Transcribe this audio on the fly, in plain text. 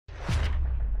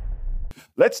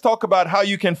let's talk about how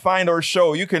you can find our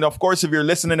show. You can, of course, if you're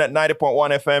listening at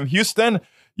 90.1 FM Houston,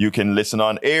 you can listen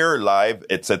on air, live,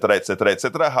 etc., etc.,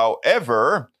 etc.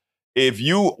 However, if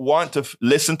you want to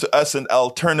listen to us in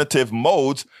alternative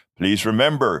modes, please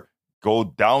remember, go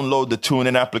download the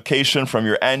TuneIn application from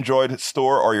your Android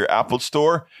store or your Apple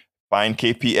store. Find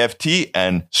KPFT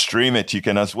and stream it. You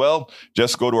can as well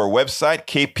just go to our website,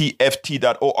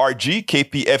 kpft.org,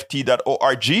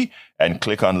 and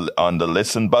click on the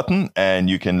listen button, and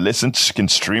you can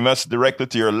stream us directly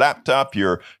to your laptop,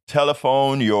 your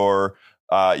telephone, your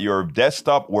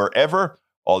desktop, wherever.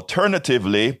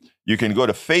 Alternatively, you can go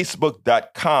to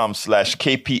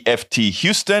facebook.com/KPFT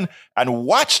Houston and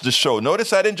watch the show.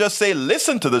 Notice I didn't just say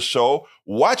listen to the show,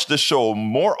 watch the show.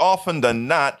 More often than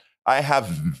not, I have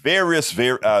various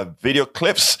video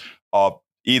clips of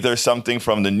either something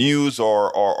from the news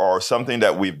or something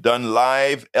that we've done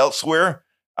live elsewhere.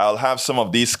 I'll have some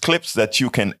of these clips that you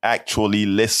can actually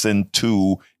listen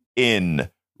to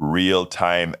in real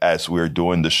time as we're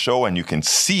doing the show. And you can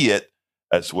see it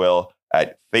as well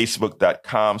at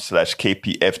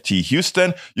facebook.com/KPFT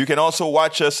Houston. You can also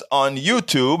watch us on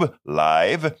YouTube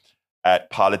live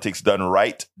at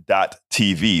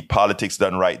politicsdoneright.tv,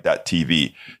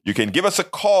 politicsdoneright.tv. You can give us a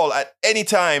call at any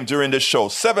time during the show,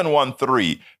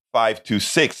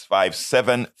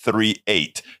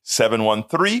 713-526-5738,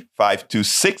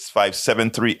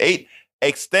 713-526-5738,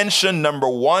 extension number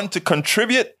 1 to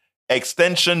contribute,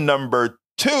 extension number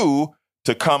 2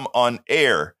 to come on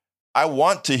air. I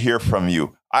want to hear from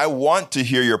you. I want to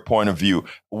hear your point of view.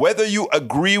 Whether you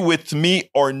agree with me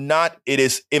or not, it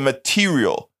is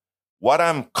immaterial. What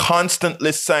I'm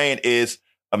constantly saying is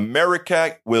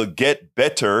America will get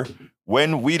better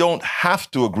when we don't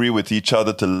have to agree with each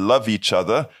other to love each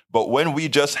other, but when we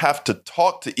just have to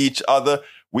talk to each other,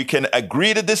 we can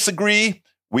agree to disagree.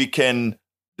 We can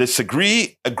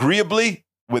disagree agreeably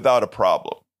without a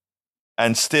problem.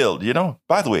 And still,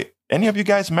 by the way, any of you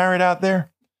guys married out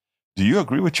there? Do you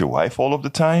agree with your wife all of the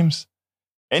times?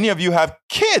 Any of you have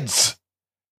kids?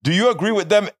 Do you agree with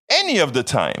them any of the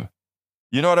time?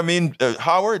 You know what I mean?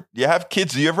 Howard, you have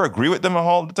kids. Do you ever agree with them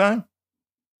all the time?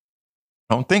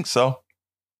 I don't think so.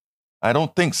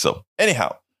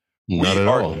 Anyhow. Not at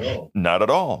all. Not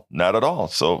at all.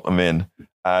 So,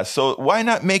 so why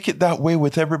not make it that way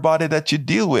with everybody that you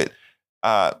deal with?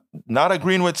 Not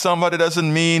agreeing with somebody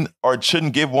doesn't mean or it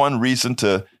shouldn't give one reason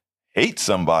to hate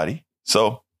somebody.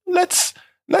 So let's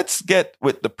get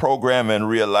with the program and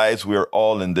realize we're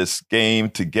all in this game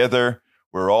together.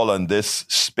 We're all on this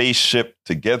spaceship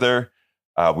together.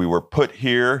 We were put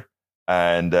here.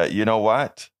 And you know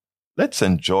what? Let's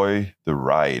enjoy the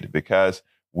ride because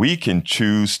we can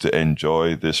choose to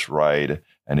enjoy this ride.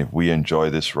 And if we enjoy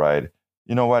this ride,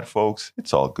 you know what, folks?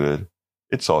 It's all good.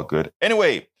 It's all good.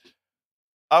 Anyway,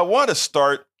 I want to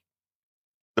start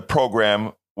the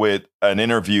program with an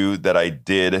interview that I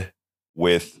did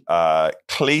with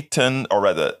Clayton, or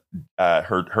rather,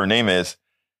 her name is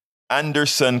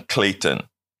Anderson Clayton.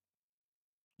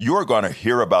 You're going to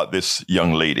hear about this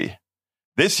young lady.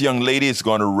 This young lady is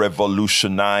going to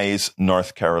revolutionize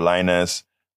North Carolina's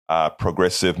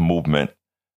progressive movement.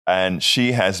 And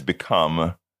she has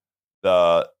become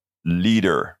the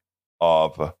leader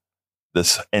of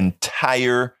this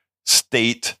entire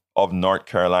state of North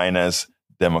Carolina's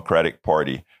Democratic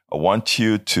Party. I want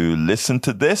you to listen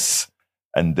to this,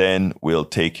 and then we'll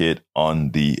take it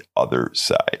on the other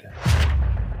side.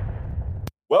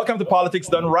 Welcome to Politics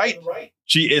Done Right.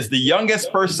 She is the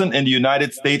youngest person in the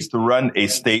United States to run a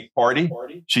state party.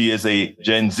 She is a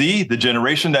Gen Z, the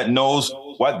generation that knows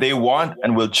what they want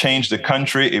and will change the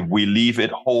country if we leave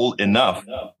it whole enough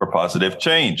for positive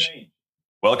change.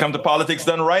 Welcome to Politics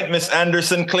Done Right, Miss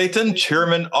Anderson Clayton,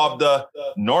 chairman of the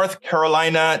North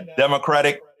Carolina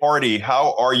Democratic Party.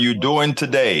 How are you doing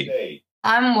today?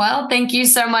 I'm well. Thank you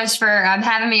so much for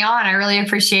having me on. I really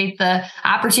appreciate the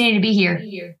opportunity to be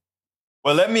here.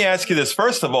 Well, let me ask you this.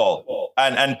 First of all,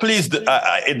 and please,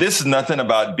 this is nothing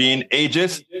about being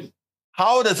ageist.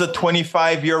 How does a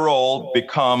 25-year-old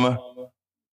become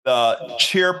the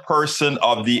chairperson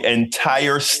of the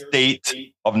entire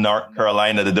state of North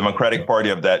Carolina, the Democratic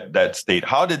Party of that state?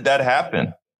 How did that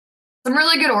happen? Some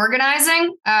really good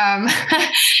organizing.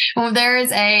 Well, there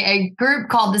is a group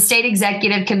called the State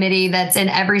Executive Committee that's in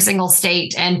every single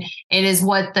state, and it is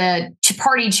what the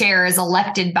party chair is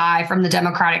elected by from the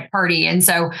Democratic Party. And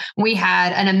so we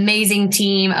had an amazing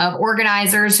team of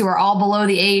organizers who are all below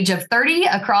the age of 30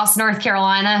 across North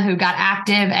Carolina who got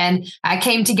active and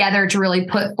came together to really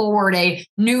put forward a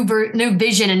new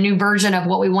vision, a new version of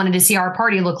what we wanted to see our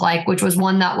party look like, which was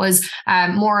one that was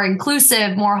more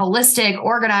inclusive, more holistic,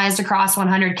 organized across across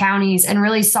 100 counties and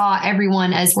really saw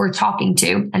everyone as worth talking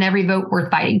to and every vote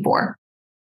worth fighting for.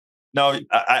 Now,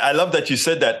 I love that you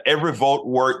said that every vote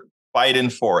worth fighting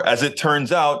for. As it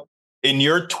turns out, in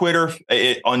your Twitter,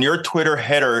 on your Twitter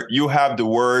header, you have the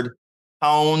word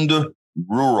pound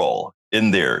rural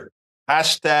in there.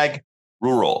 Hashtag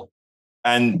rural.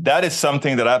 And that is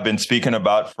something that I've been speaking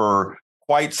about for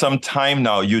quite some time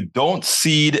now. You don't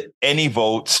cede any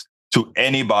votes to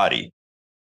anybody.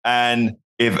 And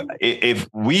if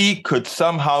we could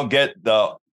somehow get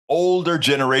the older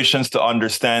generations to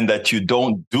understand that you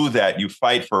don't do that, you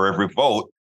fight for every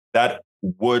vote, that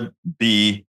would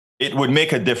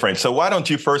make a difference. So why don't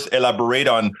you first elaborate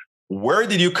on where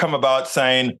did you come about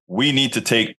saying we need to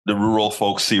take the rural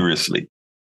folks seriously?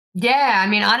 Yeah, I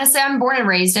mean, honestly, I'm born and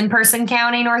raised in Person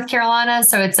County, North Carolina.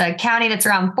 So it's a county that's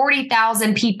around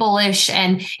 40,000 people-ish,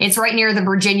 and it's right near the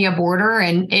Virginia border.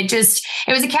 And it was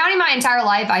a county my entire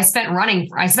life I spent it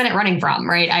running from,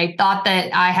 right? I thought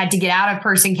that I had to get out of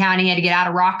Person County, I had to get out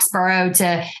of Roxborough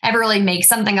to ever really make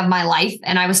something of my life.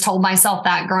 And I was told myself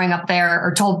that growing up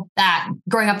there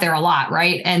a lot,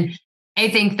 right? And I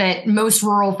think that most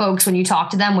rural folks, when you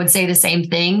talk to them, would say the same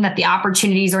thing, that the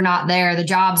opportunities are not there, the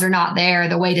jobs are not there,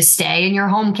 the way to stay in your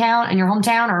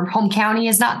hometown or home county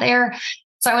is not there.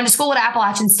 So I went to school at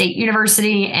Appalachian State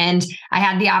University, and I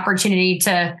had the opportunity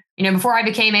to, before I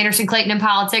became Anderson Clayton in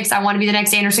politics, I wanted to be the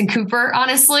next Anderson Cooper,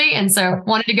 honestly. And so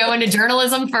wanted to go into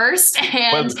journalism first.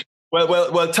 And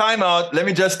Well, time out. Let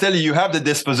me just tell you, you have the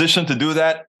disposition to do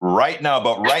that right now.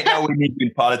 But right now we need you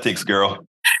in politics, girl.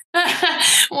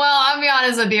 Well, I'll be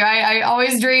honest with you. I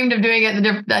always dreamed of doing it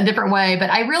a different way, but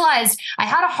I realized I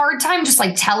had a hard time just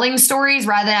like telling stories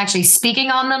rather than actually speaking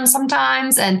on them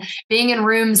sometimes, and being in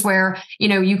rooms where,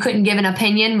 you couldn't give an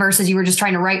opinion versus you were just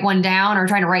trying to write one down or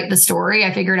trying to write the story.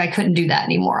 I figured I couldn't do that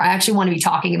anymore. I actually want to be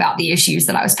talking about the issues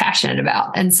that I was passionate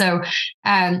about. And so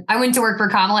I went to work for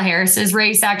Kamala Harris's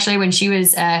race, actually, when she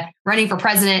was running for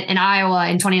president in Iowa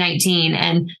in 2019.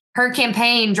 And her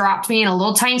campaign dropped me in a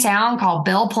little tiny town called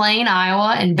Belle Plaine,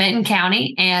 Iowa, in Benton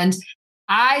County. And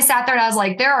I sat there and I was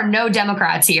like, there are no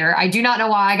Democrats here. I do not know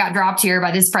why I got dropped here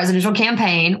by this presidential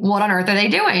campaign. What on earth are they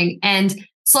doing? And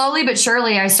slowly but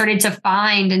surely, I started to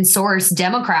find and source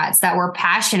Democrats that were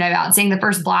passionate about seeing the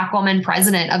first Black woman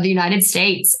president of the United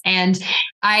States. And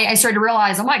I started to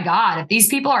realize, oh my God, if these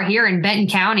people are here in Benton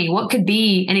County, what could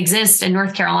be and exist in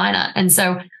North Carolina? And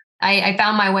so I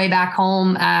found my way back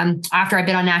home after I'd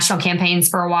been on national campaigns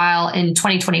for a while in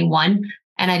 2021.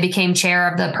 And I became chair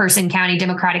of the Person County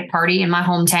Democratic Party in my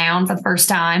hometown for the first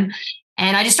time.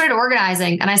 And I just started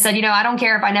organizing. And I said, I don't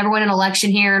care if I never win an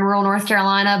election here in rural North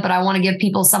Carolina, but I want to give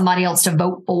people somebody else to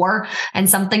vote for and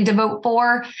something to vote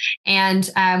for. And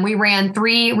we ran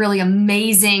 3 really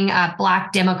amazing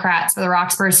Black Democrats for the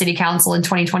Roxborough City Council in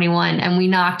 2021. And we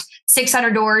knocked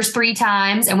 600 doors 3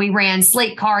 times, and we ran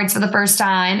slate cards for the first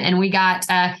time. And we got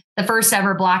the first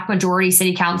ever Black majority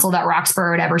city council that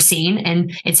Roxborough had ever seen in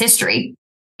its history.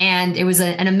 And it was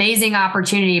an amazing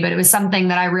opportunity, but it was something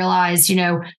that I realized,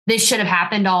 this should have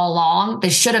happened all along.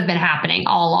 This should have been happening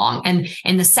all along. And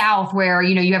in the South, where,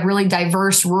 you have really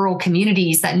diverse rural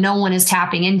communities that no one is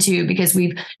tapping into because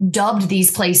we've dubbed these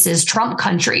places Trump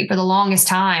country for the longest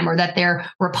time, or that they're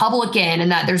Republican and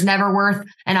that there's never worth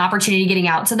an opportunity getting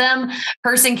out to them.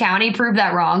 Person County proved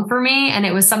that wrong for me. And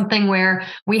it was something where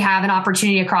we have an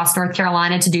opportunity across North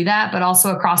Carolina to do that, but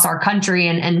also across our country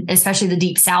and especially the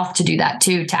Deep South to do that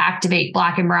too, to activate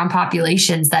Black and brown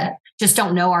populations that just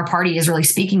don't know our party is really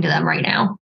speaking to them right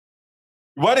now.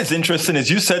 What is interesting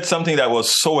is you said something that was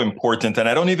so important, and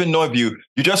I don't even know if you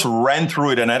just ran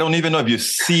through it, and I don't even know if you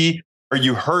see or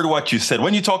you heard what you said.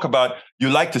 When you talk about you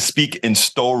like to speak in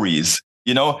stories,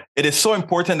 it is so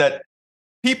important that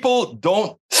people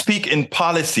don't speak in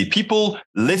policy. People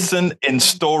listen in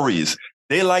stories.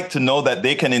 They like to know that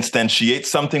they can instantiate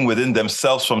something within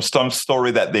themselves from some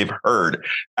story that they've heard,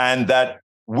 and that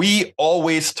we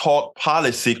always talk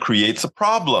policy creates a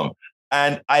problem.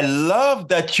 And I love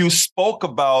that you spoke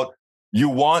about you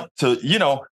want to,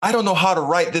 I don't know how to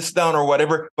write this down or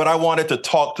whatever, but I wanted to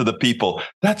talk to the people.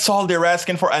 That's all they're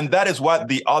asking for. And that is what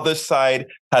the other side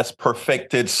has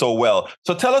perfected so well.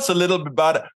 So tell us a little bit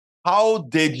about how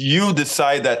did you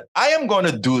decide that I am going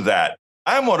to do that?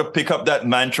 I'm going to pick up that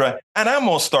mantra and I'm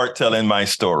going to start telling my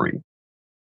story.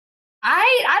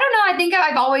 I don't know. I think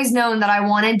I've always known that I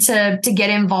wanted to get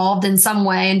involved in some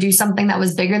way and do something that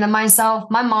was bigger than myself.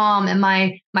 My mom and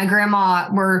my my grandma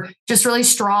were just really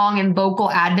strong and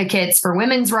vocal advocates for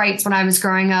women's rights when I was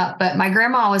growing up. But my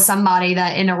grandma was somebody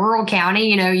that in a rural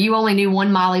county, you only knew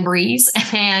one Molly Breeze,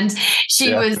 and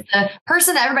she was the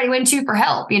person that everybody went to for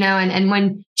help, and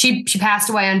when she passed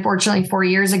away, unfortunately, 4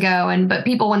 years ago. But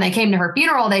people, when they came to her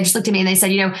funeral, they just looked at me and they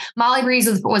said, Molly Breeze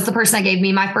was the person that gave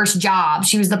me my first job.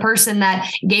 She was the person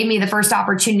that gave me the first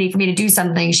opportunity for me to do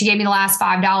something. She gave me the last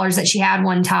 $5 that she had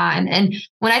one time. And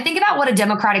when I think about what a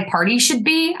Democratic Party should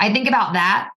be, I think about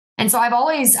that. And so I've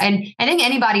always, and I think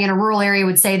anybody in a rural area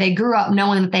would say they grew up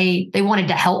knowing that they wanted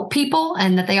to help people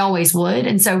and that they always would.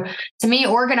 And so to me,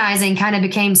 organizing kind of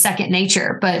became second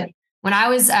nature. But when I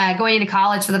was going into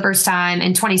college for the first time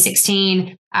in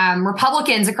 2016,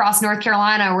 Republicans across North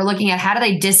Carolina were looking at how do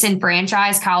they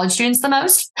disenfranchise college students the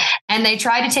most. And they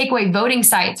tried to take away voting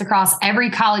sites across every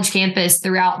college campus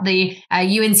throughout the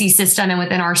UNC system and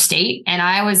within our state. And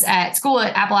I was at school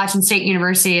at Appalachian State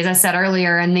University, as I said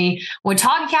earlier, and the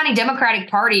Watauga County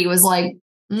Democratic Party was like,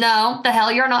 no, the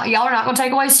hell y'all are not going to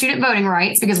take away student voting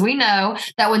rights, because we know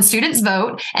that when students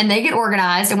vote and they get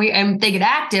organized and they get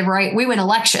active, right, we win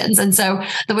elections. And so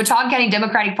the Watauga County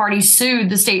Democratic Party sued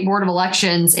the State Board of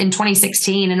Elections in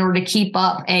 2016 in order to keep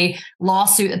up a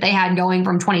lawsuit that they had going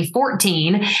from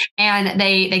 2014. And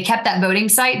they kept that voting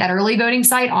site, that early voting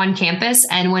site, on campus.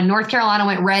 And when North Carolina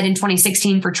went red in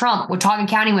 2016 for Trump, Watauga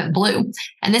County went blue.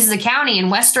 And this is a county in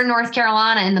Western North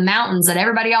Carolina in the mountains that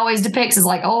everybody always depicts as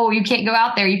like, oh, you can't go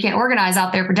out there. You can't organize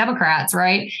out there for Democrats,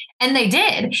 right? And they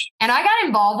did. And I got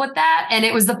involved with that. And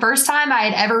it was the first time I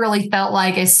had ever really felt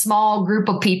like a small group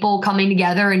of people coming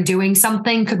together and doing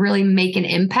something could really make an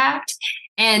impact.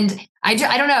 And I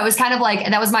don't know. It was kind of like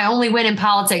that was my only win in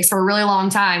politics for a really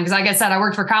long time. Because like I said, I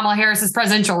worked for Kamala Harris's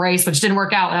presidential race, which didn't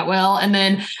work out that well. And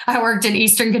then I worked in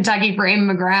Eastern Kentucky for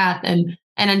Amy McGrath.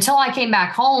 And until I came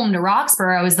back home to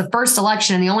Roxborough, it was the first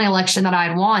election and the only election that I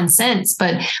had won since.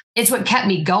 But it's what kept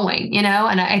me going, And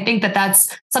I think that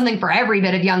that's something for every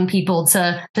bit of young people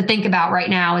to think about right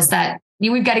now, is that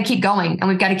we've got to keep going and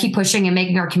we've got to keep pushing and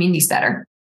making our communities better.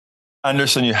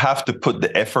 Anderson, you have to put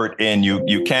the effort in.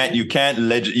 You can't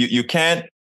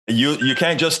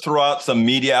just throw out some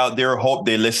media out there, hope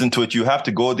they listen to it. You have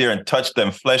to go there and touch them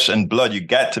flesh and blood. You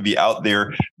got to be out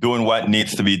there doing what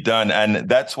needs to be done. And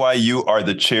that's why you are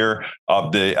the chair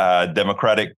of the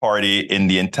Democratic Party in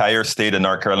the entire state of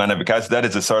North Carolina, because that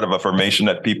is a sort of affirmation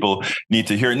that people need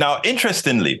to hear. Now,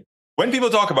 interestingly, when people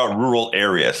talk about rural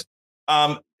areas,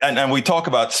 and we talk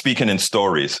about speaking in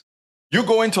stories, you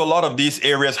go into a lot of these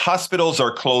areas, hospitals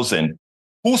are closing.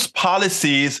 Whose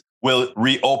policies will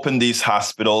reopen these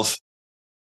hospitals,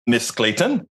 Ms.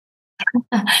 Clayton?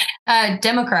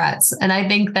 Democrats. And I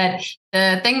think that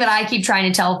the thing that I keep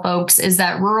trying to tell folks is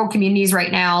that rural communities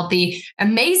right now, the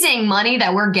amazing money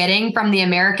that we're getting from the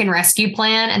American Rescue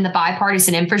Plan and the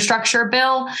bipartisan infrastructure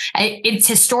bill, it's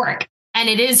historic. And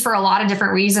it is for a lot of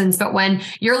different reasons. But when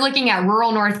you're looking at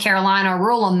rural North Carolina,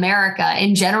 rural America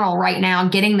in general right now,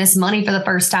 getting this money for the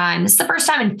first time, this is the first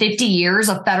time in 50 years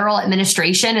a federal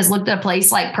administration has looked at a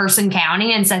place like Person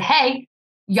County and said, hey,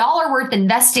 y'all are worth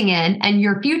investing in, and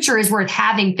your future is worth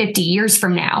having 50 years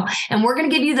from now. And we're going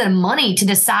to give you the money to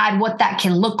decide what that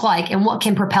can look like and what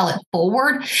can propel it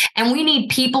forward. And we need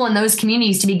people in those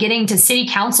communities to be getting to city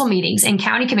council meetings and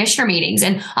county commissioner meetings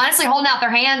and honestly holding out their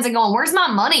hands and going, where's my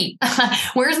money?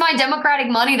 Where's my Democratic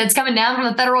money that's coming down from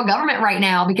the federal government right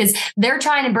now? Because they're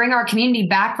trying to bring our community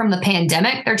back from the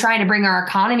pandemic. They're trying to bring our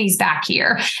economies back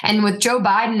here. And with Joe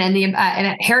Biden and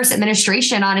the Harris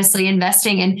administration, honestly,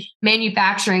 investing in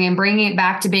manufacturing and bringing it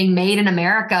back to being made in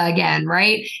America again,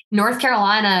 right? North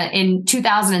Carolina in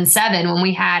 2007, when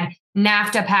we had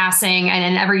NAFTA passing and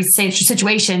in every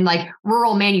situation, like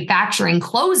rural manufacturing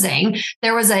closing,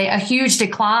 there was a huge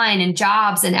decline in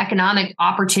jobs and economic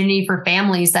opportunity for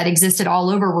families that existed all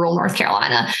over rural North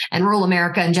Carolina and rural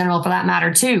America in general, for that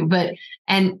matter, too. But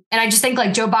and I just think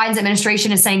like Joe Biden's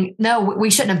administration is saying, no, we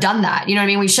shouldn't have done that. You know what I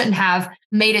mean? We shouldn't have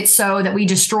made it so that we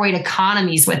destroyed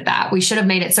economies with that. We should have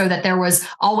made it so that there was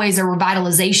always a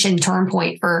revitalization turn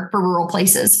point for rural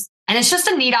places. And it's just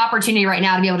a neat opportunity right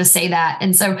now to be able to say that.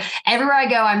 And so everywhere I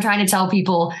go, I'm trying to tell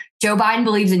people, Joe Biden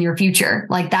believes in your future.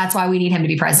 Like, that's why we need him to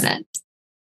be president.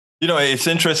 It's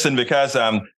interesting because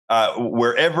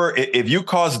wherever, if you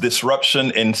cause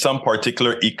disruption in some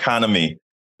particular economy,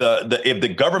 if the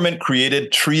government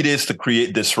created treaties to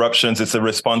create disruptions, it's a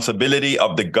responsibility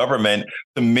of the government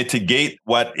to mitigate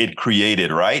what it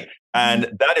created, right?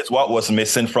 And that is what was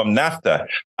missing from NAFTA.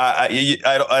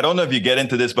 I don't know if you get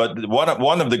into this, but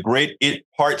one of the great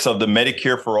parts of the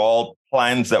Medicare for All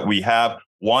plans that we have,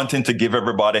 wanting to give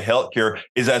everybody health care,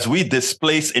 is as we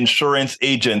displace insurance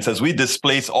agents, as we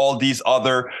displace all these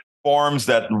other jobs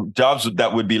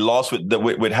that would be lost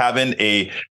with having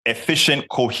a efficient,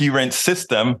 coherent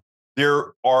system.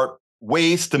 There are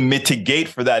ways to mitigate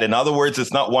for that. In other words,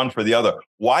 it's not one for the other.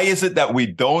 Why is it that we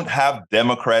don't have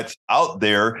Democrats out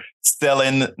there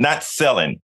telling that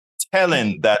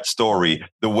story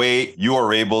the way you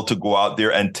are able to go out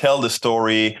there and tell the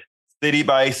story city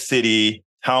by city,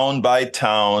 town by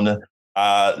town,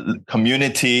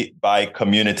 community by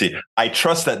community? I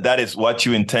trust that is what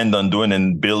you intend on doing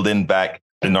and building back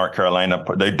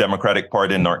the Democratic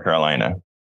Party in North Carolina.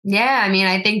 Yeah, I mean,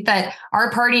 I think that our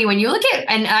party, when you look at,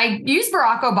 and I use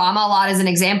Barack Obama a lot as an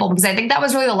example, because I think that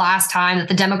was really the last time that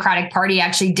the Democratic Party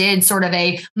actually did sort of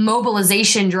a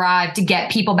mobilization drive to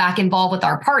get people back involved with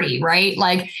our party, right?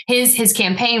 Like his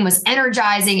campaign was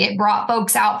energizing. It brought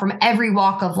folks out from every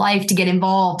walk of life to get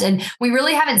involved. And we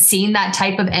really haven't seen that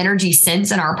type of energy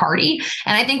since in our party.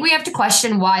 And I think we have to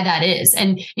question why that is.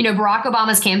 And, Barack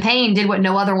Obama's campaign did what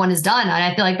no other one has done. And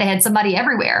I feel like they had somebody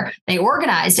everywhere. They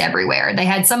organized everywhere. They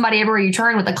had somebody everywhere you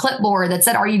turn with a clipboard that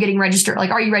said, are you getting registered?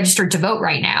 Like, are you registered to vote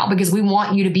right now? Because we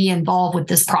want you to be involved with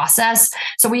this process.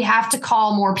 So we have to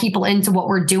call more people into what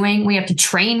we're doing. We have to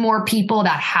train more people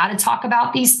about how to talk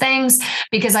about these things,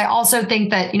 because I also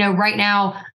think that, right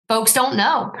now, folks don't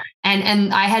know.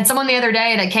 And I had someone the other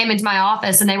day that came into my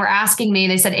office and they were asking me,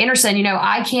 they said, Anderson,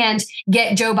 I can't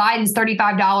get Joe Biden's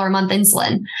 $35 a month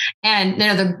insulin. And,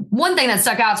 the one thing that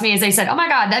stuck out to me is they said, oh my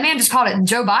God, that man just called it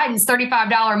Joe Biden's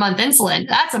 $35 a month insulin.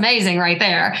 That's amazing right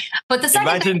there. But the second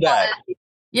Imagine that.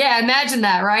 Yeah, imagine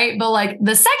that, right? But like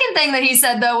the second thing that he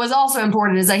said, though, was also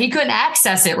important, is that he couldn't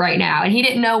access it right now. And he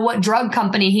didn't know what drug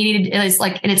company he needed. And it's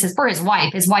for his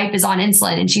wife. His wife is on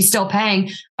insulin and she's still paying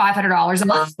 $500 a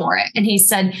month for it. And he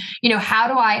said, how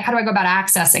do I go about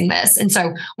accessing this? And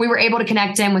so we were able to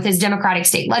connect him with his Democratic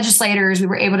state legislators. We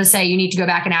were able to say, you need to go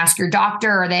back and ask your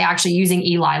doctor. Are they actually using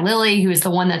Eli Lilly, who is the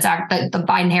one that the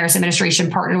Biden-Harris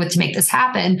administration partnered with to make this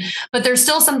happen? But there's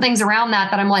still some things around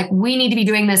that I'm like, we need to be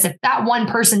doing this. If that one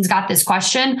person's got this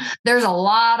question, there's a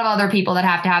lot of other people that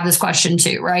have to have this question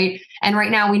too, right? And right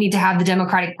now we need to have the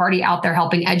Democratic Party out there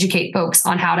helping educate folks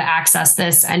on how to access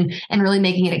this and really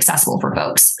making it accessible for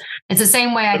folks. It's the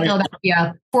same way I feel about the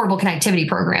affordable connectivity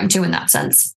program too, in that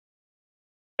sense.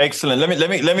 Excellent.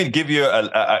 Let me give you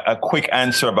a quick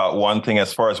answer about one thing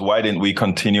as far as why didn't we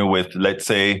continue with, let's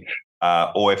say,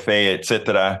 OFA,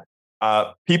 etc.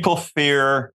 People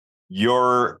fear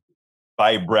your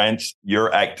vibrance,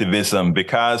 your activism,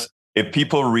 because if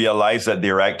people realize that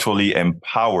they're actually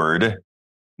empowered,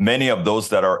 many of those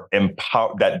that are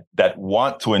empowered, that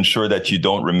want to ensure that you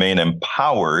don't remain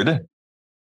empowered,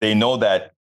 they know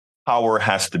that power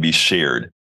has to be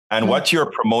shared. And what you're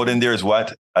promoting there is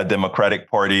what a Democratic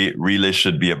Party really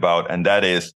should be about. And that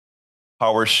is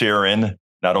power sharing,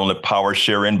 not only power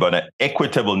sharing, but an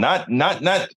equitable,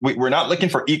 we're not looking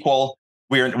for equal.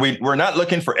 We're not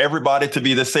looking for everybody to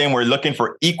be the same. We're looking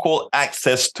for equal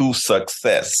access to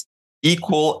success.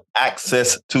 Equal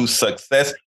access to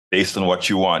success based on what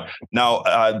you want. Now,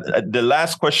 the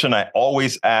last question I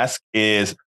always ask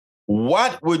is,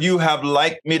 what would you have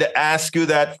liked me to ask you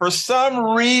that for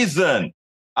some reason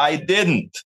I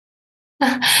didn't?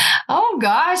 Oh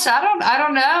gosh, I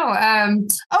don't know.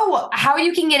 How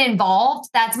you can get involved.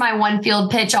 That's my one field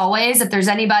pitch always. If there's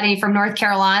anybody from North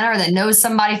Carolina or that knows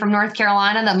somebody from North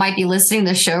Carolina that might be listening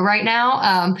to the show right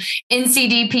now,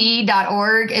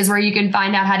 ncdp.org is where you can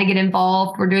find out how to get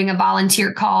involved. We're doing a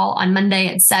volunteer call on Monday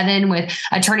at 7 with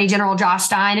Attorney General Josh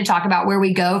Stein to talk about where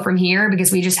we go from here,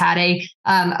 because we just had a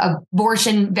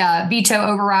abortion veto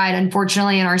override,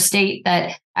 unfortunately, in our state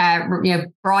that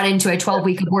brought into a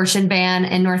 12-week abortion ban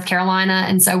in North Carolina.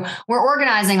 And so we're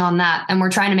organizing on that. And we're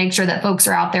trying to make sure that folks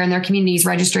are out there in their communities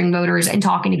registering voters and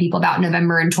talking to people about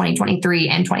November in 2023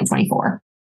 and 2024.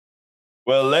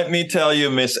 Well, let me tell you,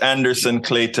 Miss Anderson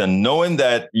Clayton, knowing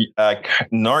that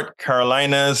North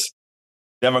Carolina's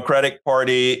Democratic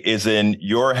Party is in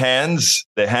your hands,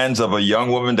 the hands of a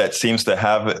young woman that seems to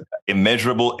have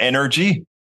immeasurable energy,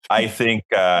 I think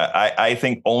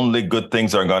only good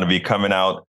things are going to be coming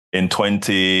out in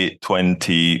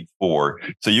 2024.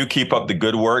 So you keep up the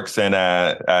good works, and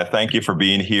thank you for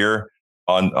being here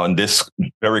on this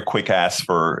very quick ask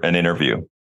for an interview.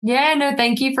 Yeah, no,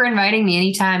 thank you for inviting me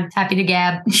anytime. Happy to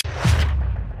gab.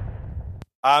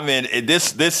 I mean,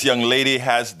 this young lady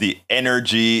has the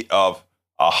energy of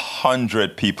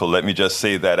 100 people. Let me just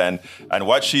say that. And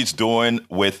what she's doing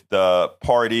with the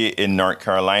party in North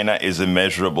Carolina is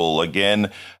immeasurable. Again,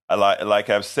 like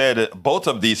I've said, both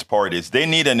of these parties, they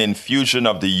need an infusion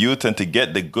of the youth and to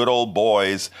get the good old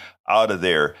boys out of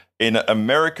there. In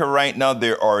America right now,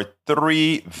 there are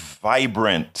 3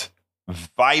 vibrant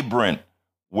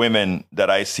women that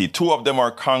I see. Two of them are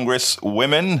Congress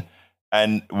women,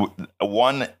 and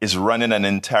one is running an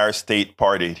entire state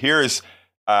party. Here's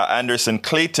Anderson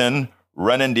Clayton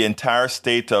running the entire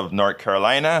state of North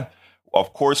Carolina.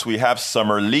 Of course, we have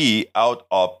Summer Lee out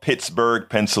of Pittsburgh,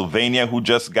 Pennsylvania, who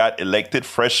just got elected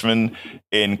freshman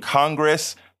in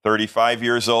Congress, 35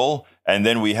 years old. And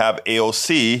then we have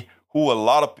AOC,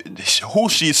 who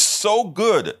she's so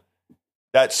good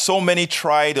that so many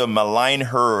try to malign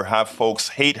her, have folks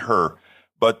hate her.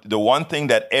 But the one thing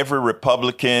that every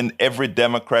Republican, every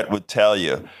Democrat would tell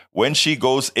you, when she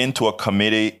goes into a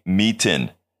committee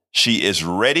meeting, she is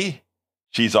ready,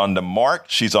 she's on the mark,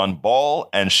 she's on ball,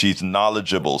 and she's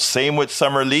knowledgeable. Same with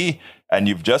Summer Lee. And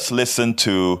you've just listened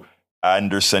to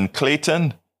Anderson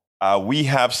Clayton. We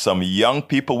have some young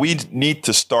people. We need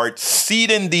to start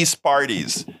seeding these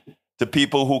parties to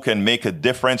people who can make a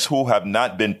difference, who have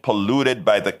not been polluted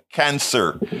by the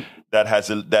cancer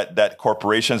that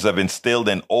corporations have instilled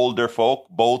in older folk,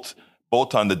 both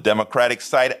on the Democratic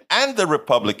side and the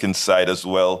Republican side as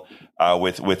well,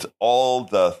 with all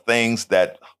the things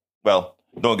that, well,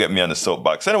 don't get me on the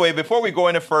soapbox. Anyway, before we go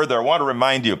any further, I want to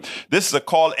remind you, this is a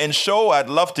call-in show. I'd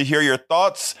love to hear your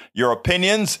thoughts, your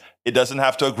opinions. It doesn't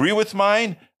have to agree with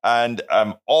mine. And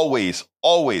I'm always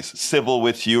civil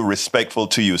with you, respectful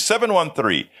to you.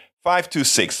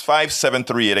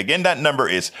 713-526-5738. Again, that number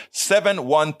is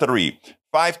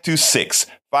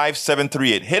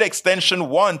 713-526-5738. Hit extension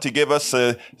 1 to give us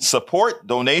a support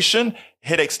donation.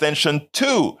 Hit extension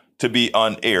 2 to be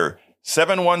on air.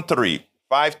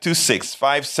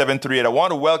 713-526-5738. I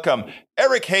want to welcome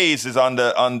Eric Hayes is on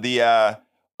the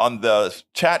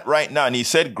chat right now, and he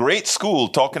said, great school,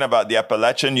 talking about the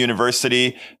Appalachian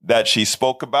University that she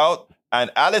spoke about. And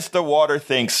Alistair Water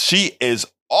thinks she is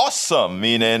awesome,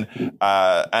 meaning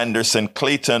Anderson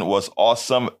Clayton was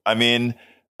awesome. I mean,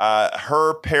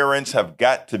 her parents have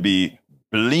got to be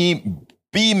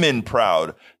beaming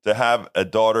proud to have a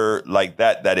daughter like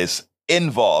that is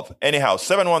involved. Anyhow,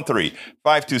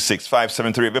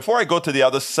 713-526-5738. Before I go to the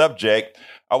other subject,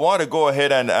 I want to go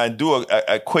ahead and do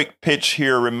a quick pitch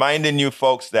here, reminding you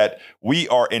folks that we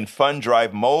are in fund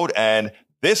drive mode, and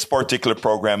this particular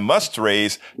program must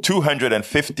raise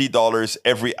 $250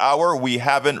 every hour. We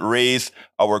haven't raised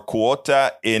our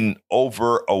quota in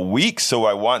over a week, so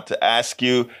I want to ask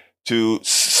you to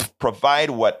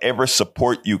provide whatever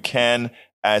support you can.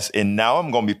 As in now, I'm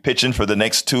going to be pitching for the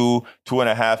next two and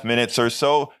a half minutes or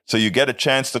so. So you get a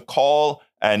chance to call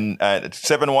and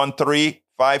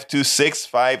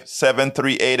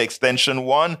 713-526-5738 extension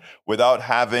 1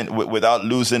 without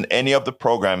losing any of the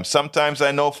program. Sometimes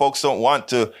I know folks don't want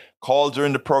to call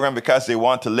during the program because they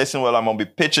want to listen. Well, I'm going to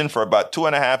be pitching for about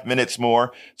 2.5 minutes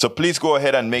more. So please go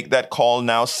ahead and make that call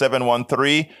now,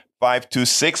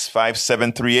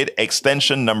 713-526-5738,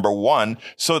 extension number 1,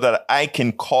 so that I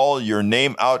can call your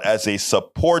name out as a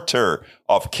supporter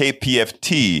of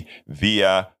KPFT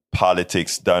via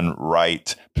Politics Done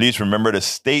Right. Please remember to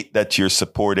state that you're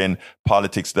supporting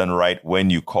Politics Done Right when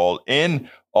you call in.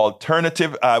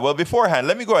 Alternative, well, beforehand,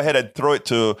 let me go ahead and throw it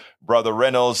to Brother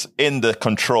Reynolds in the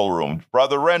control room.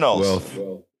 Brother Reynolds.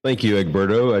 Well, thank you,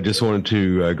 Egberto. I just wanted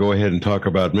to go ahead and talk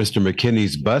about Mr.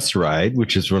 McKinney's bus ride,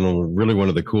 which is really one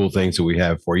of the cool things that we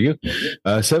have for you.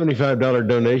 $75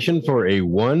 donation for a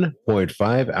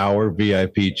 1.5-hour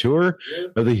VIP tour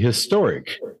of the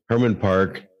historic Herman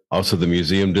Park, also the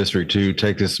Museum District 2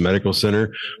 Texas Medical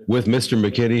Center, with Mr.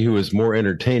 McKinney, who is more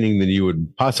entertaining than you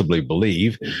would possibly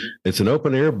believe. It's an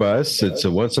open-air bus. It's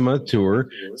a once-a-month tour.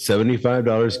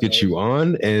 $75 gets you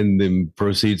on, and the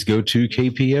proceeds go to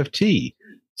KPFT.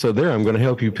 So there, I'm going to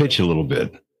help you pitch a little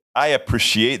bit. I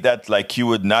appreciate that like you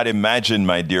would not imagine,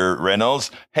 my dear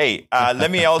Reynolds. Hey,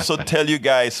 let me also tell you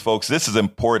guys, folks, this is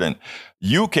important.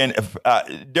 You can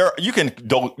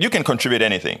contribute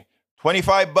anything.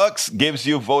 $25 gives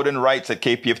you voting rights at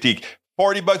KPFT.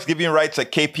 $40 gives you rights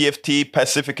at KPFT,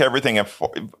 Pacific, everything.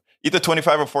 Either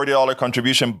 $25 or $40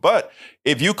 contribution. But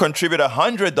if you contribute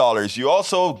 $100, you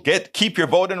also keep your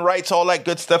voting rights, all that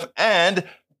good stuff. And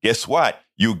guess what?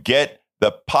 You get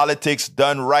the Politics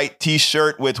Done Right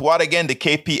t-shirt with what again? The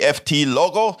KPFT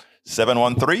logo.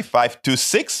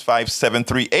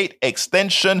 713-526-5738,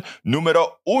 extension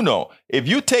numero 1. If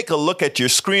you take a look at your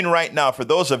screen right now, for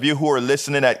those of you who are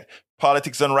listening at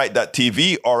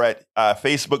politicsdoneright.tv or at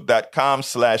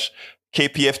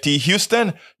facebook.com/KPFT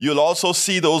Houston, you'll also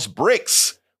see those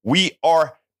bricks. We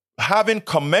are having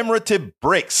commemorative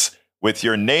bricks with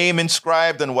your name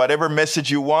inscribed and whatever message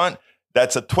you want.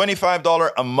 That's a $25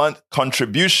 a month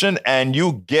contribution, and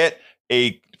you get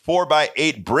a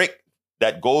 4x8 brick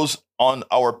that goes on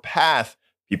our path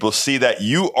People see that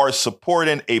you are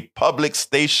supporting a public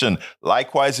station.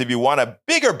 Likewise, if you want a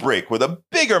bigger brick with a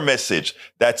bigger message,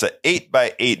 that's an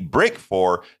 8x8 brick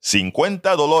for $50,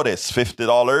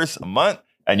 $50 a month.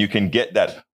 And you can get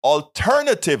that.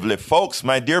 Alternatively, folks,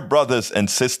 my dear brothers and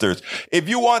sisters, if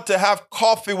you want to have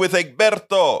coffee with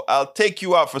Egberto, I'll take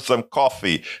you out for some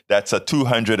coffee. That's a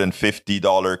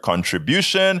 $250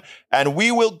 contribution. And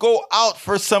we will go out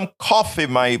for some coffee,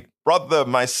 my brother,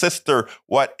 my sister,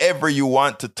 whatever you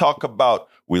want to talk about,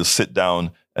 we'll sit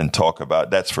down and talk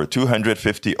about. That's for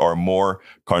 250 or more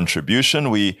contribution.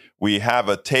 We have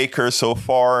a taker so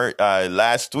far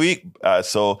last week.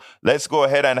 So let's go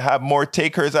ahead and have more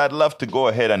takers. I'd love to go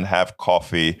ahead and have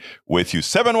coffee with you.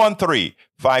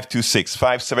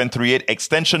 713-526-5738,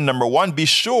 extension number 1. Be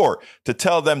sure to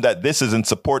tell them that this is in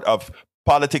support of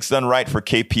Politics Done Right for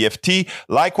KPFT.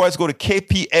 Likewise, go to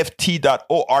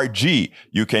kpft.org.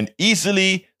 You can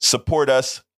easily support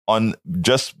us on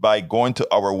just by going to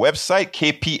our website,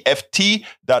 kpft.org,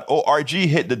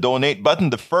 hit the donate button,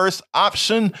 the first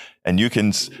option, and you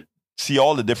can see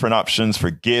all the different options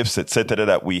for gifts, etc.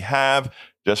 that we have.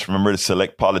 Just remember to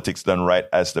select Politics Done Right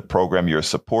as the program you're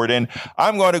supporting.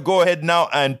 I'm going to go ahead now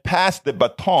and pass the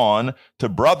baton to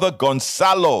Brother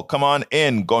Gonzalo. Come on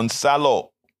in,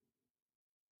 Gonzalo.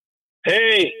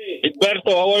 Hey,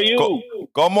 Egberto, how are you?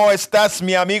 ¿Cómo estás,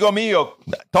 mi amigo mío?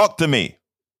 Talk to me.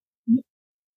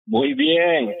 Muy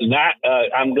bien.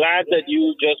 I'm glad that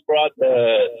you just brought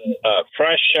the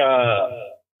fresh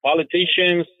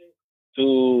politicians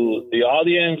to the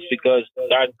audience, because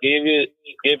that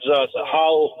gives us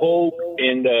hope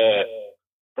in the,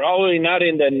 probably not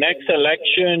in the next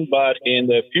election, but in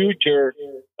the future,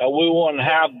 that we won't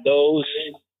have those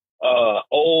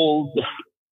old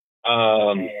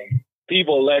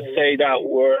people, let's say that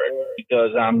word,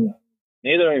 because I'm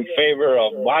neither in favor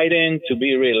of Biden to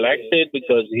be reelected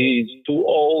because he's too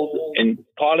old in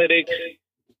politics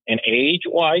and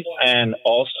age-wise, and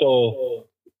also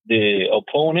the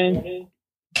opponent.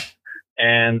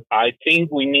 And I think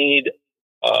we need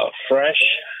fresh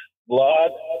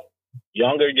blood,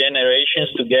 younger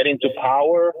generations to get into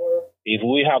power. If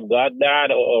we have got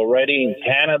that already in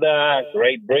Canada,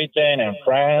 Great Britain, and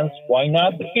France, why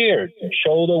not here to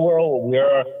show the world we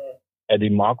are a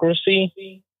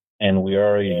democracy, and we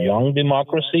are a young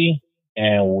democracy,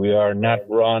 and we are not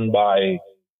run by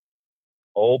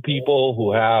old people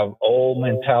who have old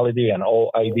mentality and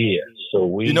old ideas. So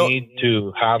we need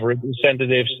to have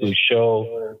representatives to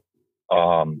show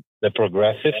the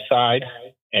progressive side,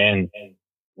 and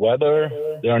whether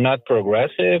they're not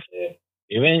progressive,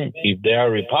 even if they are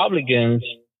Republicans,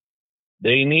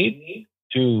 they need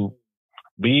to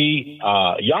be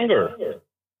younger.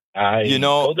 I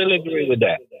totally agree with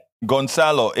that.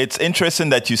 Gonzalo, it's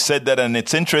interesting that you said that, and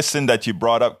it's interesting that you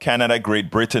brought up Canada, Great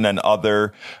Britain, and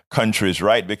other countries,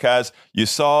 right? Because you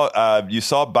saw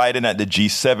Biden at the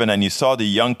G7, and you saw the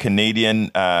young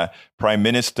Canadian prime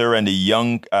minister and the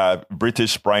young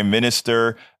British prime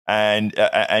minister, and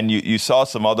you saw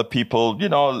some other people,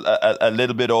 a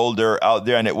little bit older out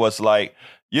there, and it was like,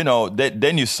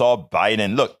 then you saw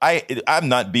Biden. Look, I'm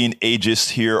not being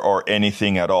ageist here or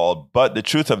anything at all, but the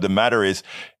truth of the matter is,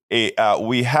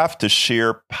 we have to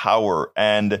share power.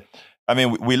 And I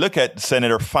mean, we look at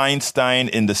Senator Feinstein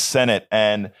in the Senate,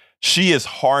 and she is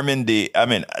harming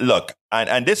look,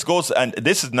 and this goes, and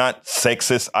this is not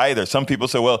sexist either. Some people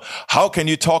say, well, how can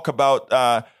you talk about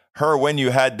her when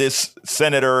you had this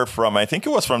senator from, I think it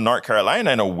was from North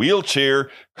Carolina, in a wheelchair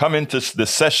come into the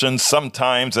session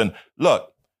sometimes? And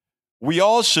look, we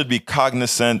all should be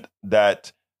cognizant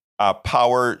that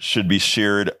power should be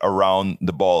shared around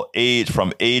the ball,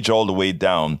 from age all the way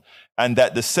down. And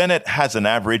that the Senate has an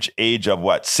average age of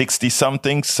 60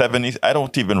 something, 70, I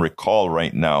don't even recall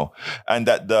right now. And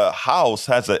that the House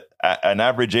has an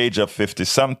average age of 50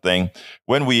 something.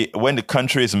 When the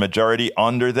country is majority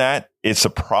under that, it's a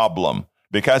problem,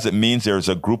 because it means there's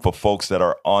a group of folks that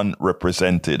are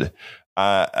unrepresented.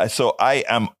 So I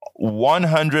am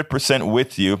 100%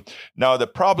 with you. Now, the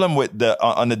problem with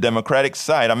on the Democratic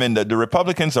side, I mean, the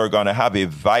Republicans are going to have a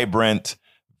vibrant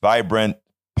primary.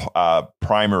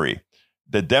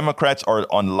 The Democrats are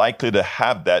unlikely to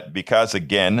have that because,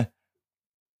 again,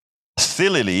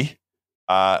 sillily,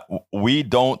 we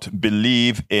don't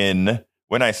believe in,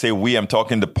 when I say we, I'm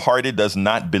talking the party does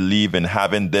not believe in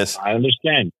having this. I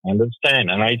understand.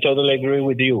 And I totally agree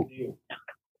with you.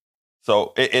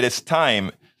 So it is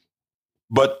time.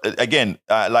 But again,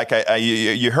 like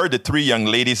you heard the three young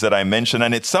ladies that I mentioned,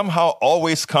 and it somehow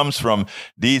always comes from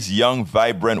these young,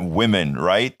 vibrant women,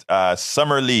 right?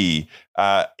 Summer Lee,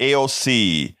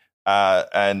 AOC,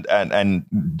 Anderson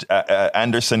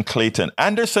Clayton.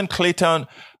 Anderson Clayton,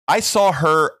 I saw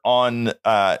her on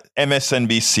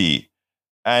MSNBC.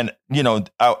 And,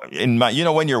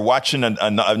 when you're watching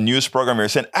a news program, you're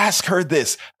saying, ask her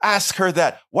this, ask her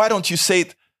that. Why don't you say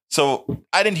it? So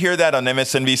I didn't hear that on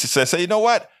MSNBC. So I said, you know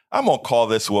what? I'm going to call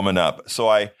this woman up. So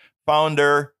I found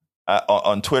her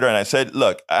on Twitter and I said,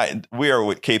 look, we are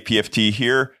with KPFT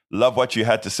here. Love what you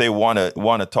had to say. Want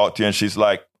to talk to you. And she's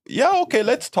like, yeah, okay,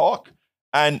 let's talk.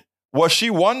 And was she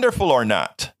wonderful or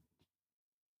not?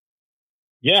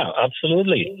 Yeah,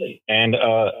 absolutely. And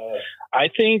I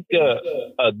think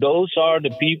those are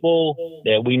the people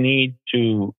that we need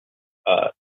to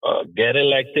get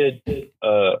elected.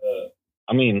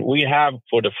 We have,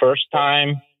 for the first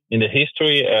time in the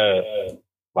history,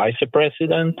 Vice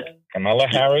President Kamala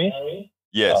Harris.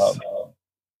 Yes.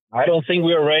 I don't think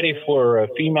we're ready for a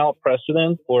female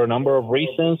president for a number of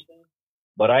reasons,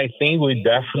 but I think we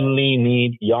definitely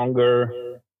need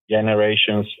younger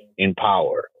generations in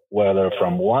power, whether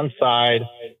from one side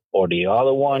or the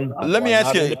other one. Let me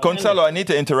ask you, Gonzalo, I need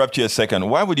to interrupt you a second.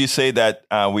 Why would you say that,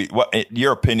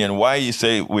 your opinion, why you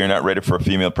say we're not ready for a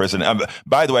female president?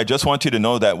 By the way, I just want you to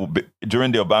know that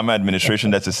during the Obama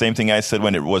administration, that's the same thing I said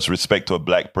when it was respect to a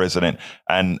black president.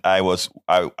 And I was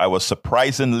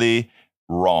surprisingly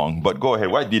wrong. But go ahead.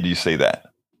 Why did you say that?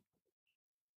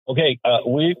 Okay,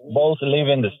 we both live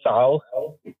in the South,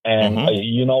 and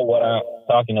you know what I'm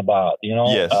talking about.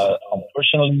 Yes.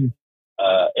 Unfortunately,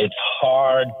 it's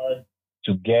hard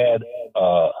to get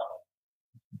the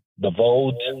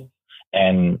vote,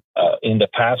 and in the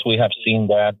past we have seen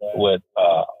that with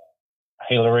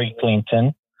Hillary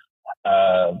Clinton.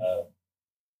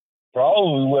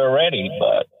 Probably we're ready,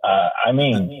 but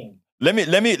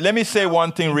Let me say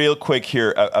one thing real quick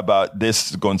here about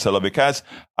this, Gonzalo, because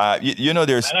there's.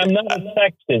 And I'm not a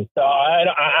sexist, so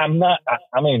I'm not.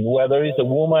 Whether it's a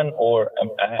woman or.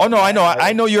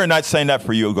 I know you're not saying that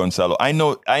for you, Gonzalo. I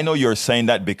know you're saying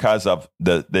that because of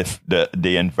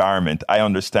the environment. I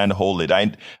understand wholly.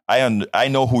 I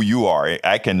know who you are.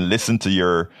 I can listen to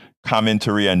your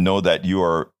commentary and know that you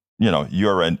are.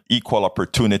 You're an equal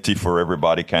opportunity for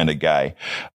everybody kind of guy.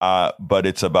 But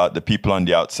it's about the people on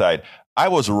the outside. I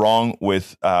was wrong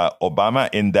with Obama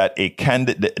in that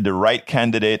the right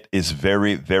candidate is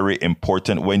very, very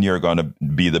important when you're going to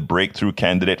be the breakthrough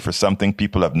candidate for something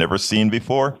people have never seen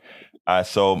before.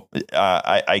 So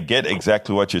I get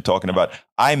exactly what you're talking about.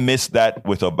 I missed that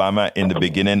with Obama in the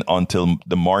beginning until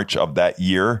the March of that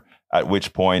year, at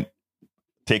which point,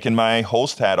 taking my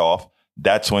host hat off,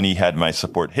 that's when he had my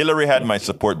support. Hillary had my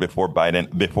support before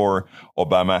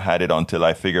Obama had it, until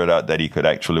I figured out that he could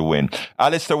actually win.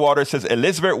 Alistair Waters says,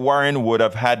 Elizabeth Warren would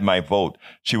have had my vote.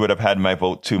 She would have had my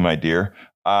vote too, my dear.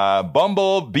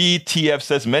 Bumble BTF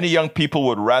says, many young people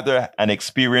would rather an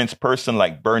experienced person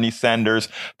like Bernie Sanders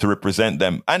to represent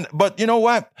them. But you know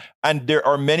what? And there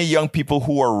are many young people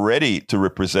who are ready to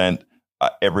represent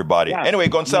everybody. Yeah. Anyway,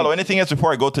 Gonzalo, anything else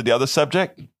before I go to the other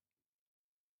subject?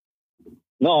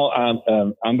 No,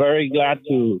 I'm very glad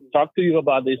to talk to you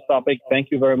about this topic.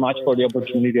 Thank you very much for the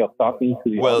opportunity of talking to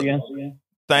the audience.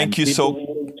 Thank you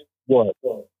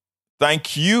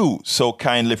so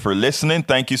kindly for listening.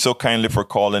 Thank you so kindly for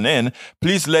calling in.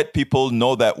 Please let people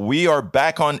know that we are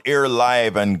back on air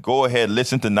live, and go ahead,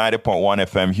 listen to 90.1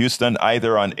 FM Houston,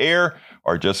 either on air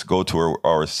or just go to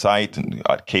our site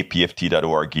at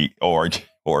kpft.org.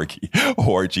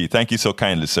 Thank you so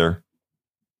kindly, sir.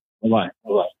 Bye-bye.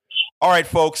 All right,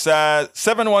 folks,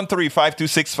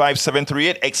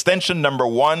 713-526-5738, extension number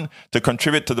 1 to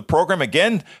contribute to the program.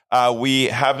 Again, we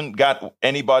haven't got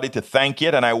anybody to thank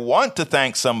yet, and I want to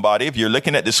thank somebody. If you're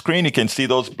looking at the screen, you can see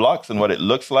those blocks and what it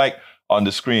looks like on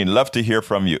the screen. Love to hear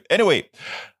from you. Anyway,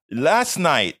 last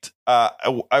night, I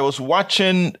was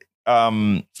watching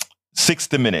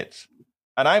 60 Minutes,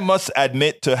 and I must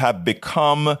admit to have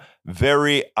become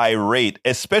very irate,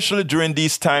 especially during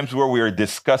these times where we are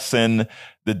discussing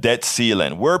the debt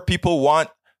ceiling, where people want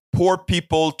poor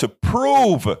people to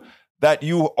prove that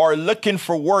you are looking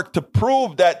for work, to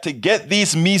prove that to get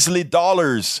these measly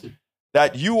dollars,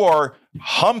 that you are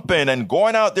humping and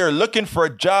going out there looking for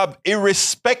a job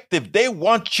irrespective. They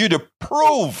want you to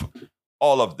prove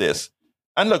all of this.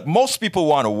 And look, most people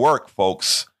want to work,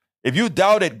 folks. If you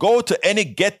doubt it, go to any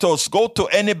ghettos, go to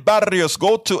any barrios,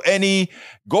 go to Appalachia,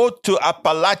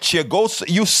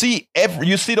 you see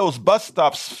those bus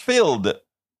stops filled.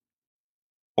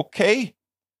 Okay?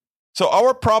 So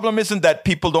our problem isn't that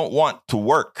people don't want to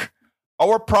work.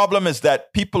 Our problem is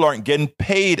that people aren't getting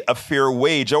paid a fair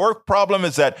wage. Our problem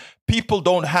is that people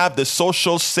don't have the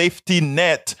social safety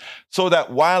net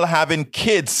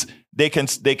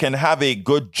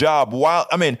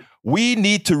we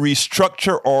need to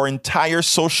restructure our entire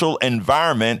social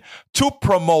environment to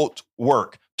promote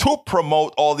work, to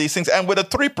promote all these things. And with a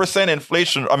 3%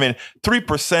 inflation,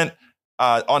 3%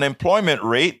 unemployment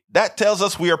rate, that tells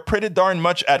us we are pretty darn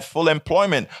much at full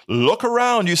employment. Look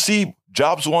around, you see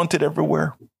jobs wanted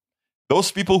everywhere.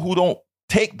 Those people who don't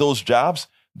take those jobs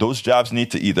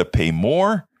need to either pay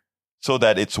more so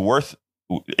that it's worth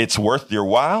your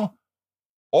while,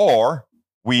 or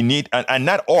we need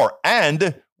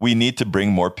we need to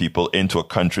bring more people into a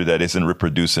country that isn't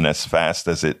reproducing as fast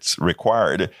as it's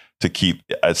required to keep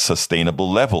a sustainable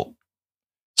level.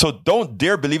 So don't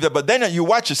dare believe that. But then you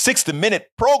watch a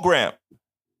 60-minute program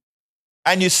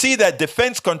and you see that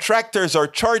defense contractors are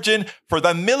charging for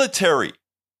the military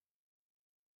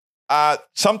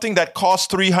something that costs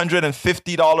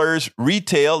 $350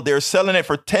 retail. They're selling it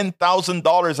for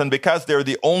 $10,000. And because they're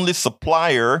the only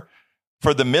supplier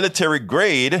for the military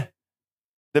grade,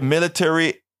 the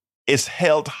military is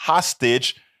held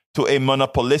hostage to a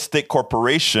monopolistic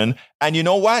corporation. And you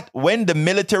know what? When the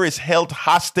military is held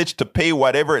hostage to pay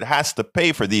whatever it has to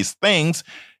pay for these things,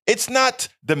 it's not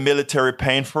the military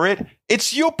paying for it.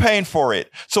 It's you paying for it.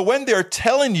 So when they're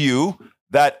telling you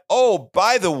that, oh,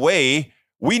 by the way,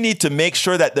 we need to make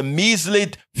sure that the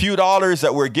measly few dollars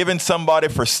that we're giving somebody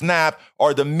for SNAP,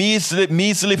 or the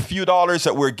measly few dollars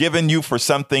that we're giving you for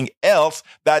something else,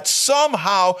 that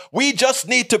somehow we just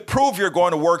need to prove you're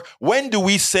going to work. When do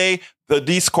we say that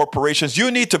these corporations, you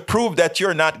need to prove that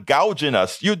you're not gouging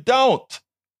us? You don't.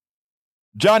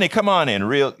 Johnny, come on in.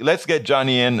 Let's get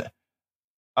Johnny in.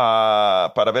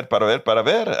 Para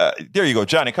ver. There you go,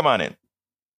 Johnny. Come on in.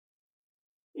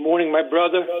 Good morning, my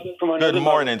brother. Good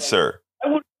morning, sir.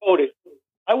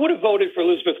 I would have voted for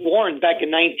Elizabeth Warren back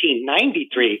in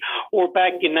 1993 or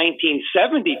back in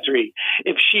 1973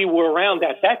 if she were around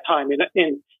at that time and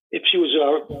if she was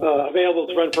available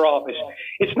to run for office.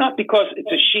 It's not because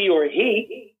it's a she or a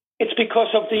he. It's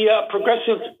because of the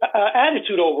progressive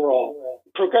attitude overall,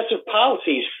 progressive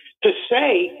policies. To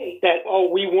say that,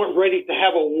 oh, we weren't ready to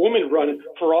have a woman run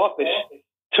for office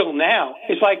till now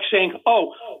is like saying,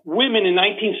 oh, women in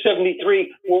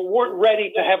 1973 weren't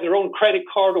ready to have their own credit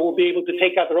card or be able to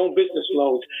take out their own business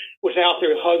loans without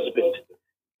their husband.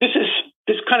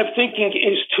 This kind of thinking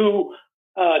is too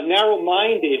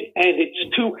narrow-minded, and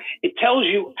it tells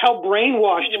you how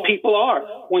brainwashed people are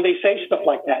when they say stuff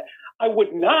like that. I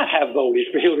would not have voted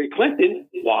for Hillary Clinton.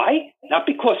 Why? Not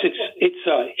because it's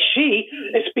she.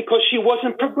 It's because she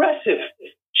wasn't progressive.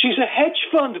 She's a hedge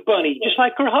fund bunny, just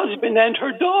like her husband and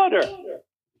her daughter.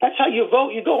 That's how you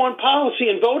vote. You go on policy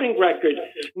and voting record,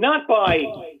 not by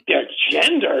their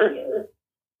gender.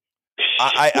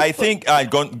 I think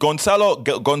Gonzalo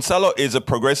is a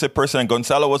progressive person, and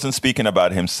Gonzalo wasn't speaking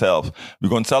about himself.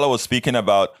 Gonzalo was speaking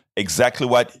about exactly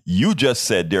what you just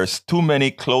said. There's too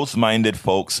many close-minded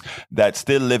folks that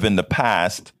still live in the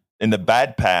past, in the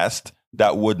bad past,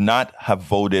 that would not have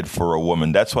voted for a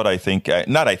woman. That's what I think.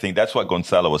 That's what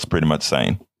Gonzalo was pretty much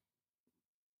saying.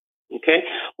 Okay.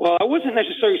 Well, I wasn't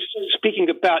necessarily speaking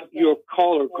about your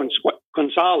caller,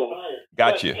 Gonzalo.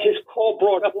 Got you. His call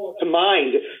brought up to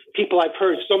mind people I've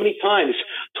heard so many times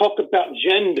talk about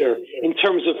gender in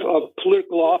terms of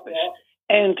political office.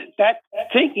 And that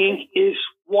thinking is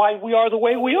why we are the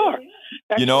way we are.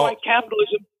 That's why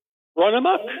capitalism run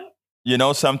amok. You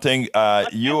know something?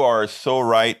 You are so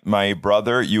right, my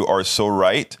brother. You are so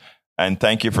right. And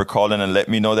thank you for calling and let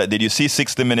me know that. Did you see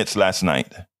 60 Minutes last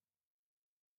night?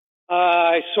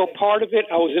 I saw part of it.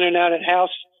 I was in and out of the house.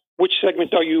 Which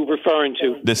segment are you referring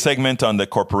to? The segment on the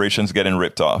corporations getting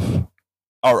ripped off.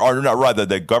 Or rather,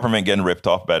 the government getting ripped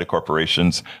off by the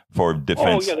corporations for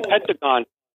defense. Oh, yeah, the Pentagon.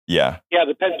 Yeah. Yeah,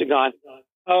 the Pentagon.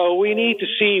 We need to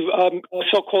see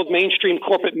so-called mainstream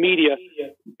corporate media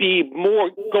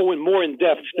going more in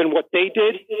depth than what they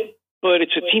did. But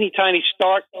it's a teeny tiny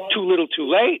start. Too little, too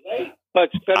late. But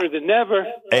it's better than never.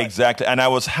 Exactly. And I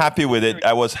was happy with it.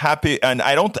 I was happy. And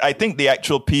I think the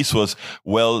actual piece was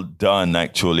well done,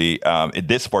 actually.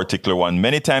 This particular one,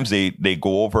 many times they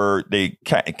go over, they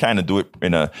kind of do it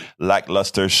in a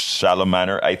lackluster, shallow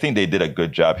manner. I think they did a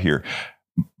good job here.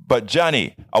 But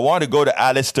Johnny, I want to go to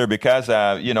Alistair because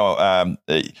you're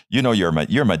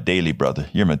my daily brother.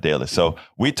 You're my daily. So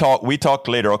we talk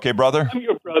later, okay, brother? I'm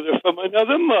your brother from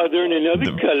another mother and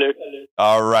another color.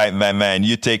 All right, my man.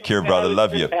 You take care, brother.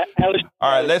 Love you.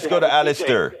 All right, let's go to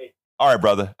Alistair. All right,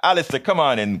 brother. Alistair, come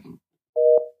on in.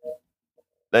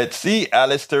 Let's see.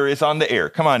 Alistair is on the air.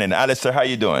 Come on in. Alistair, how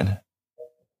you doing?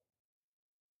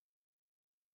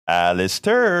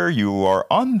 Alistair, you are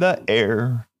on the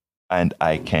air. And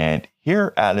I can't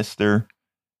hear Alistair.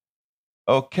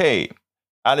 Okay.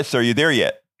 Alistair, are you there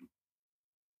yet?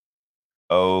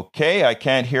 Okay, I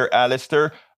can't hear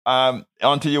Alistair.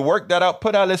 Until you work that out,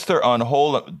 put Alistair on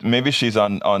hold. Maybe she's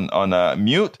on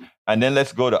mute, and then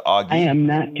let's go to Augie. I am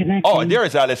not connected. Oh, there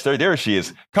is Alistair. There she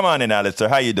is. Come on in, Alistair.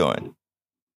 How you doing?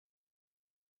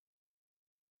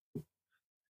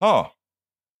 Oh,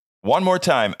 one more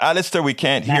time. Alistair, we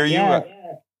can't hear you.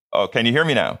 Oh, can you hear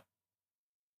me now?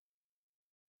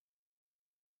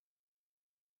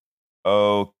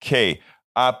 Okay.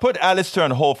 Put Alistair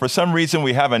on hold. For some reason,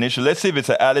 we have an issue. Let's see if it's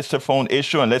an Alistair phone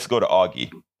issue, and let's go to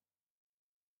Augie.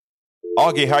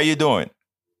 Augie, how you doing?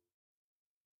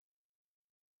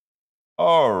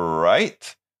 All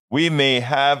right. We may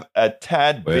have a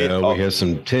tad bit Well, we have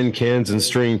some tin cans and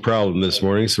string problem this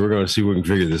morning, so we're going to see if we can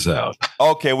figure this out.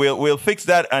 Okay, we'll fix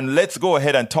that, and let's go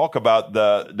ahead and talk about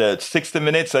the 60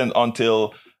 minutes and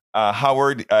until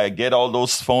Howard get all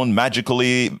those phones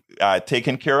magically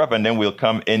taken care of, and then we'll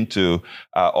come into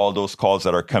all those calls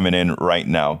that are coming in right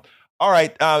now. All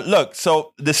right, look,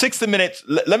 so the 60 minutes,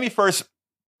 let me first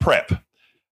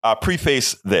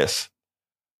preface this.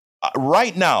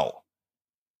 Right now,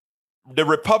 the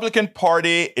Republican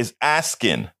Party is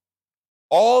asking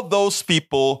all those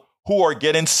people who are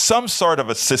getting some sort of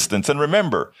assistance, and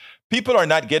remember, people are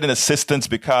not getting assistance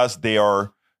because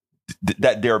they're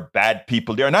bad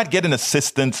people. They're not getting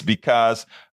assistance because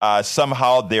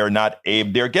somehow they're not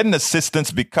able. They're getting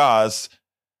assistance because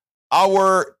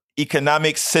our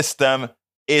economic system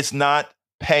is not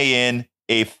paying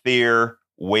a fair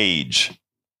wage.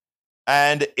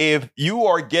 And if you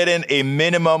are getting a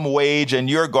minimum wage and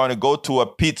you're going to go to a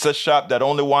pizza shop that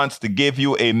only wants to give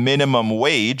you a minimum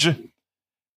wage,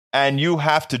 and you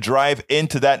have to drive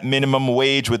into that minimum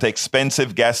wage with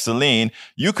expensive gasoline,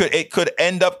 it could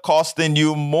end up costing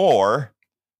you more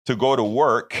to go to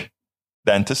work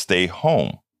than to stay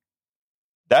home.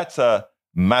 That's a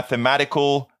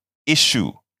mathematical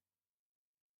issue.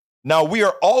 Now, we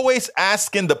are always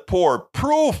asking the poor,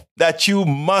 prove that you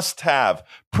must have,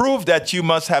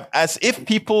 as if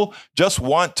people just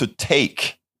want to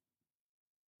take.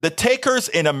 The takers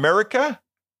in America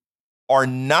are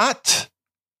not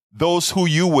those who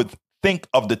you would think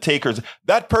of the takers.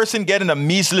 That person getting a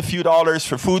measly few dollars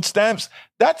for food stamps,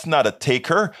 that's not a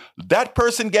taker. That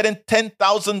person getting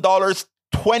 $10,000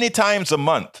 20 times a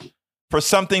month for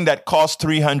something that costs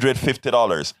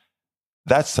 $350.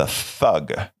 That's a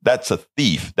thug. That's a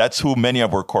thief. That's who many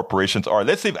of our corporations are.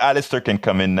 Let's see if Alistair can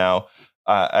come in now.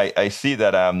 I see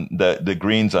that the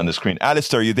green's on the screen.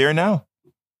 Alistair, are you there now?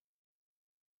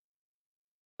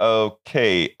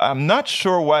 Okay. I'm not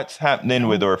sure what's happening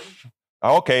with our...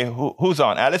 Okay, who's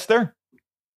on? Alistair?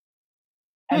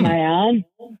 Am I on?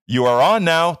 You are on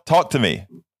now. Talk to me.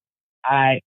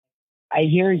 I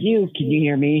hear you. Can you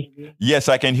hear me? Yes,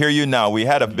 I can hear you now. We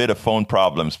had a bit of phone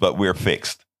problems, but we're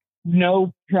fixed.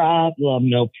 No problem.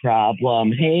 No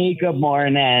problem. Hey, good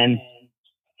morning.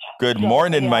 Good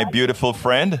morning, my beautiful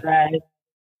friend.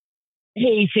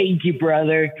 Hey, thank you,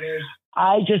 brother.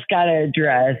 I just got to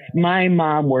address, my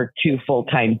mom worked 2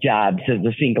 full-time jobs as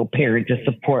a single parent to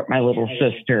support my little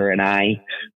sister and I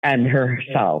and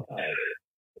herself.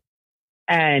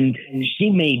 And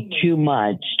she made too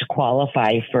much to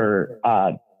qualify for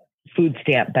food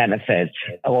stamp benefits,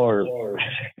 or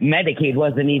Medicaid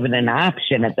wasn't even an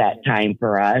option at that time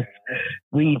for us.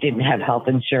 We didn't have health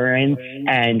insurance,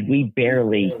 and we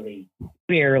barely,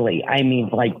 I mean,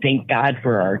 like, thank God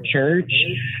for our church,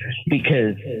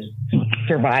 because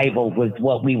survival was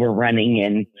what we were running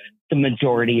in the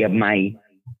majority of my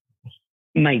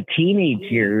teenage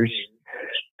years,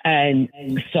 and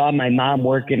saw my mom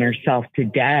working herself to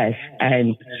death.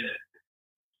 And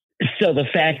so the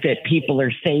fact that people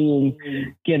are saying,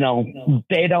 you know,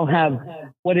 they don't have,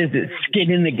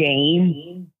 skin in the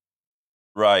game,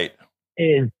 right,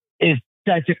 is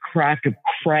such a crock of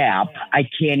crap. I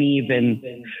can't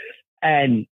even,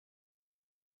 and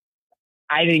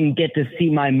I didn't get to see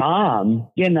my mom,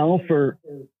 you know, for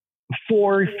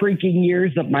 4 freaking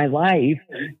years of my life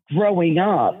growing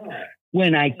up,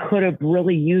 when I could have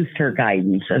really used her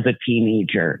guidance as a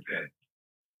teenager.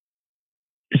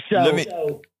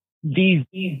 So these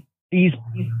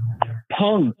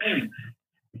punks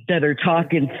that are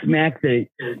talking smack that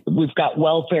we've got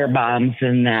welfare bombs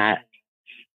and that,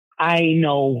 I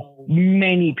know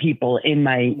many people in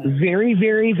my very,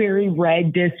 very, very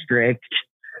red district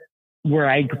where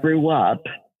I grew up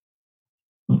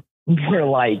were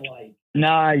like,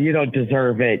 nah, you don't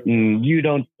deserve it. And you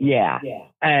don't. Yeah.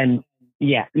 And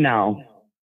yeah, no.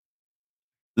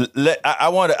 I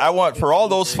want for all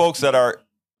those folks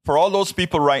for all those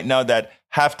people right now that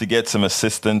have to get some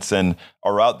assistance and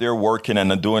are out there working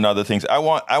and doing other things. I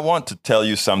want to tell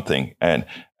you something. And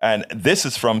this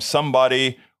is from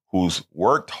somebody who's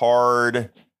worked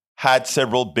hard, had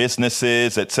several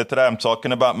businesses, etc. I'm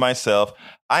talking about myself.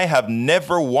 I have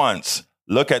never once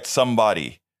looked at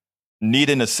somebody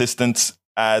needing assistance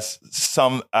as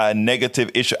some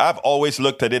negative issue. I've always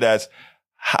looked at it as,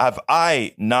 have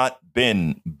I not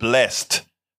been blessed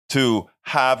to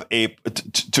have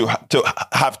to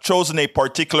have chosen a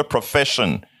particular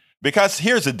profession? Because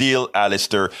here's the deal,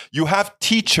 Alistair. You have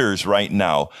teachers right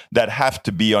now that have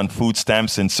to be on food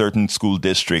stamps in certain school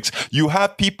districts. You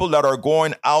have people that are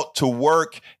going out to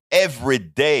work every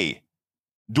day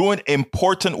doing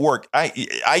important work.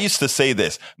 I used to say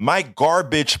this: my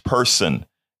garbage person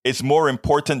is more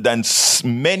important than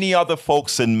many other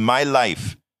folks in my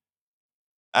life.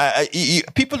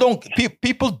 People don't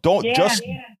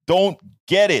don't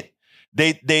get it.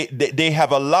 They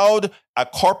have allowed a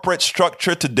corporate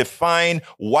structure to define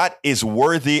what is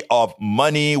worthy of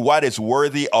money, what is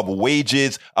worthy of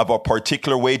wages, of a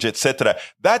particular wage, etc.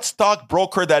 That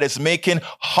stockbroker that is making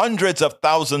hundreds of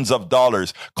thousands of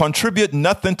dollars contribute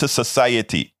nothing to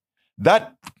society.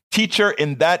 That teacher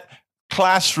in that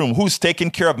classroom who's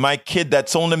taking care of my kid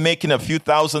that's only making a few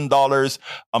 $1,000s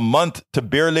a month to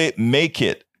barely make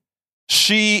it,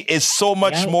 she is so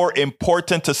much more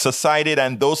important to society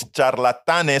than those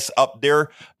charlatanes up there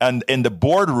and in the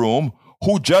boardroom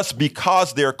who, just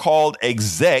because they're called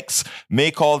execs,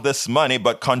 make all this money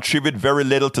but contribute very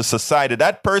little to society.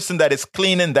 That person that is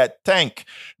cleaning that tank,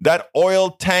 that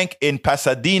oil tank in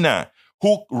Pasadena,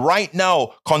 who right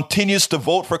now continues to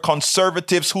vote for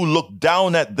conservatives who look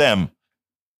down at them,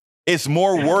 is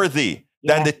more worthy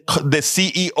than the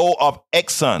CEO of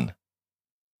Exxon.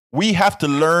 We have to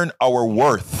learn our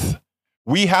worth.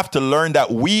 We have to learn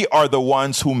that we are the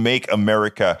ones who make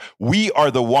America. We are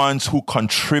the ones who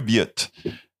contribute.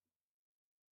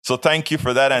 So thank you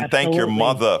for that, and thank your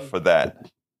mother for that.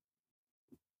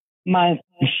 I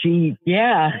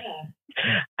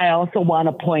also want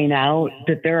to point out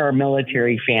that there are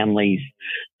military families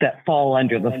that fall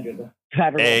under the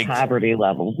federal poverty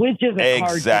level, which is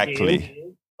hard to do,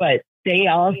 but they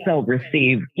also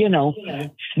receive,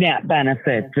 SNAP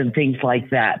benefits and things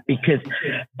like that. Because,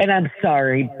 and I'm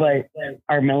sorry, but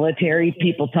our military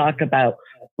people talk about,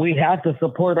 we have to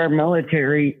support our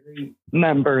military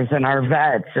members and our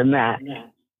vets and that.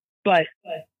 But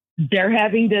they're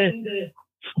having to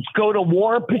go to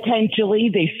war potentially.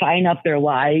 They sign up their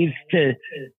lives to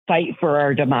fight for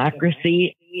our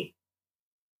democracy.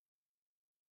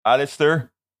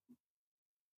 Alistair?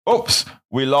 Oops,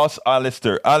 we lost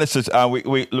Alistair. Alistair,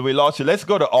 we lost you. Let's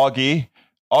go to Augie.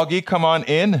 Augie, come on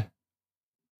in.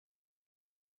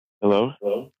 Hello?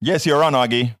 Yes, you're on,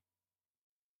 Augie.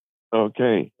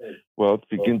 Okay. Well,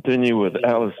 to continue with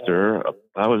Alistair,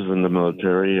 I was in the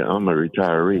military. I'm a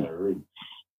retiree.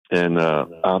 And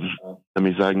that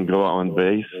means I can go out on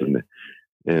base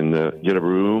and get a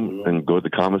room and go to the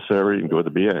commissary and go to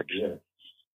the BX.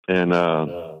 And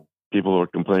people were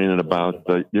complaining about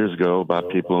years ago about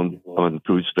people on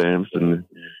food stamps and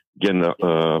getting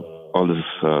all this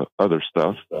other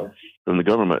stuff from the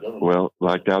government. Well,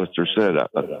 like Alistair said,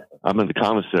 I'm in the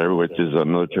commissary, which is a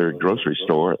military grocery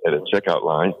store, at a checkout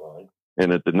line.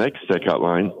 And at the next checkout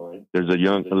line, there's a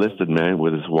young enlisted man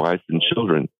with his wife and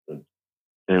children.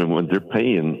 And when they're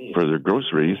paying for their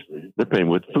groceries, they're paying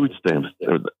with food stamps.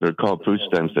 They're called food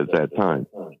stamps at that time.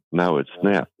 Now it's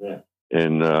SNAP.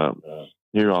 And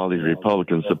here are all these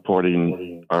Republicans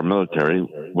supporting our military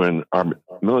when our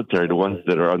military, the ones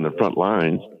that are on the front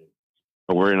lines,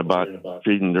 are worrying about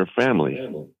feeding their families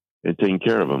and taking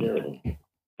care of them.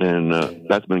 And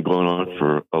that's been going on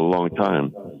for a long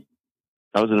time.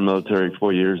 I was in the military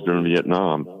 4 years during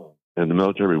Vietnam, and the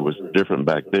military was different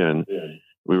back then.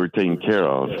 We were taken care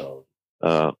of.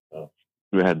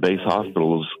 We had base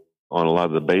hospitals on a lot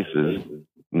of the bases.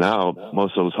 Now,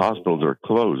 most of those hospitals are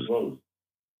closed.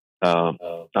 I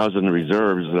was in the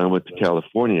reserves, and I went to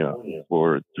California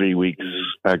for 3 weeks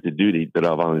active duty that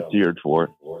I volunteered for.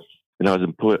 And I was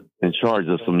put in charge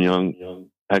of some young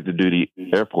active duty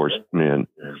Air Force men.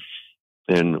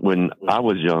 And when I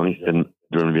was young and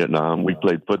during Vietnam, we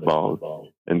played football,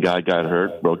 and guy got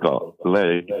hurt, broke a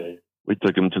leg. We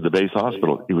took him to the base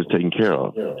hospital. He was taken care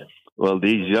of. Well,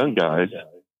 these young guys,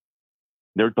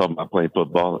 they were talking about playing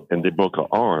football, and they broke an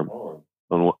arm.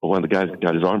 One of the guys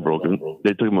got his arm broken.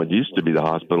 They took him what used to be the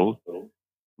hospital,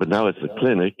 but now it's a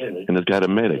clinic, and it's got a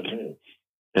medic.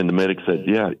 And the medic said,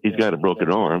 yeah, he's got a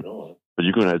broken arm, but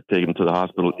you're going to have to take him to the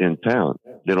hospital in town.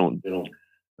 They don't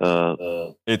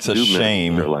it's a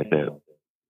shame like that.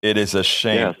 It is a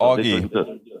shame. Yeah, so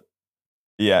Augie.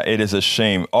 Yeah, it is a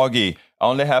shame. Augie, I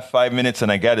only have 5 minutes,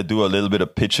 and I got to do a little bit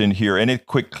of pitching here. Any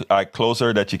quick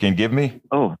closer that you can give me?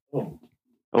 Oh,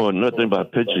 Oh, nothing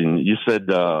about pitching. You said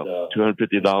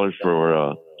 $250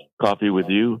 for coffee with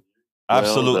you.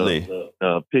 Absolutely.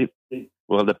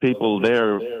 Well, the people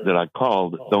there that I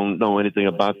called don't know anything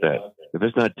about that. If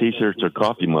it's not T-shirts or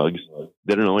coffee mugs,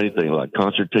 they don't know anything like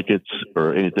concert tickets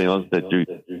or anything else that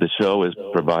the show is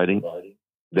providing.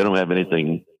 They don't have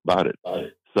anything about it.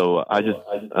 So I just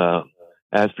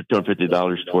asked for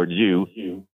 $250 towards you,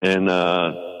 and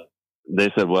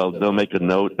they said, well, they'll make a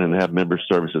note and have member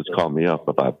services call me up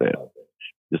about that.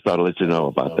 Just thought I'd let you know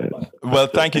about that. Well,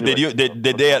 thank you. Anyway.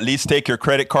 Did they at least take your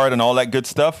credit card and all that good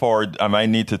stuff, or I might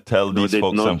need to tell these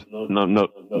folks something?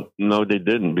 No, they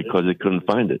didn't, because they couldn't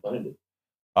find it.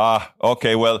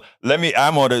 Okay. Well,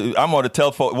 I'm gonna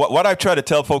tell folks what I try to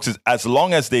tell folks is, as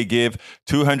long as they give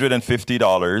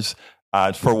 $250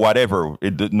 for whatever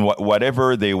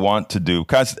they want to do,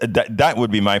 because that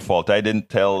would be my fault. I didn't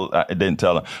tell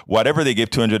them. Whatever they give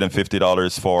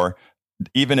 $250 for,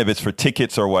 even if it's for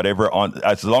tickets or whatever,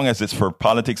 as long as it's for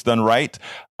Politics Done Right,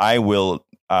 I will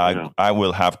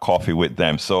have coffee with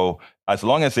them. So as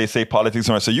long as they say Politics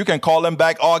Done Right, so you can call them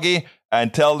back, Augie,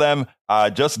 and tell them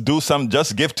just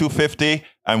give $250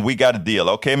 and we got a deal.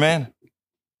 Okay, man?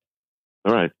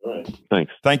 All right.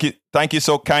 Thanks. Thank you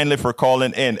so kindly for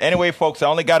calling in. Anyway, folks, I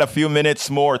only got a few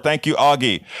minutes more. Thank you,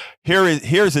 Augie.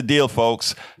 Here's the deal,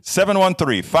 folks.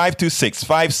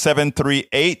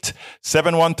 713-526-5738.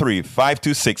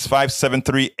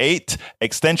 713-526-5738.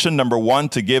 Extension number 1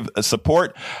 to give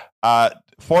support.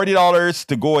 $40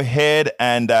 to go ahead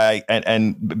and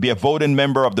be a voting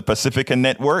member of the Pacifica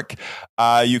Network.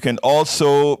 You can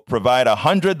also provide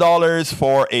 $100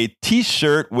 for a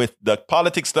T-shirt with the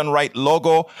Politics Done Right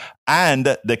logo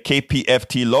and the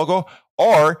KPFT logo.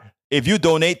 Or if you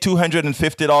donate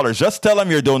 $250, just tell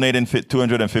them you're donating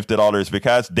 $250,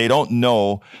 because they don't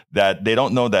know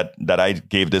that I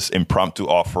gave this impromptu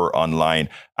offer online.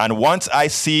 And once I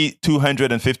see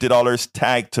 $250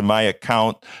 tagged to my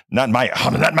account, not my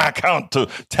account,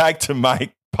 tagged to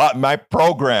my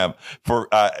program for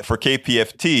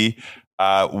KPFT,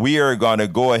 we are going to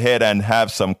go ahead and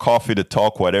have some coffee to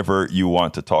talk whatever you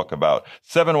want to talk about.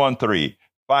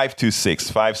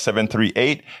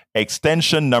 713-526-5738,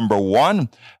 extension number 1.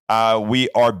 We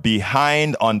are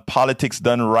behind on Politics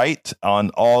Done Right on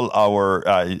all our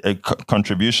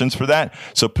contributions for that.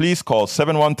 So please call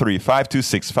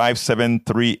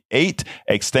 713-526-5738,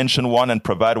 extension 1, and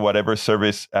provide whatever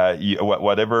service,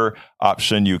 whatever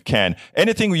option you can.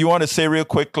 Anything you want to say real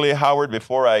quickly, Howard,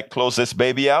 before I close this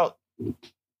baby out?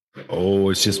 Oh,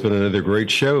 it's just been another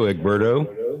great show,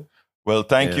 Egberto. Well,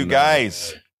 thank you,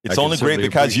 guys. It's only great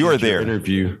because you are there.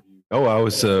 Interview. Oh, I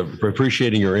was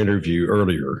appreciating your interview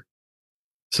earlier.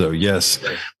 So yes,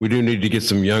 we do need to get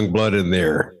some young blood in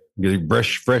there. Get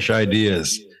fresh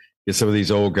ideas. Get some of these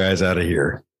old guys out of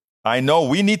here. I know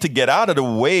we need to get out of the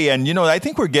way. And, I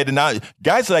think we're getting out.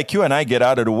 Guys like you and I get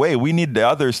out of the way. We need the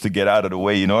others to get out of the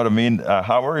way. You know what I mean,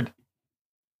 Howard?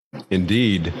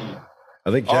 Indeed. I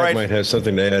think Jack might have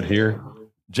something to add here.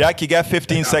 Jack, you got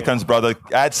 15 seconds, brother.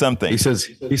 Add something. He says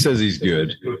he's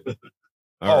good.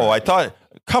 All right. I thought,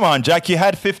 come on, Jack, you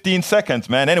had 15 seconds,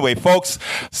 man. Anyway, folks,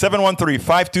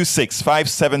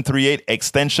 713-526-5738,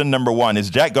 extension number 1.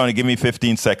 Is Jack going to give me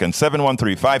 15 seconds?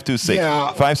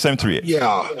 713-526-5738.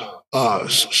 Yeah.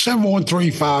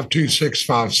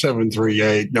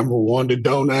 713-526-5738. Number 1 to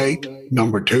donate.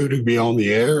 Number 2 to be on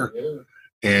the air.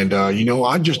 And,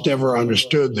 I just never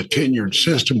understood the tenured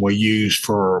system we use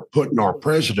for putting our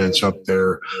presidents up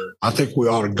there. I think we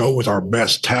ought to go with our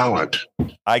best talent.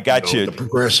 I got you.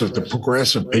 The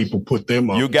progressive people, put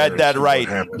them up. You got that right.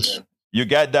 You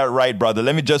got that right, brother.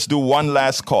 Let me just do one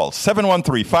last call.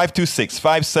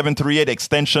 713-526-5738,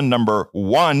 extension number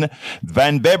 1.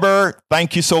 Van Beber,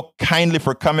 thank you so kindly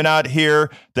for coming out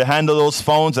here to handle those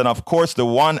phones. And, of course, the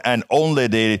one and only,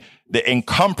 the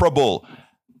incomparable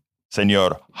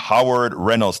Senor Howard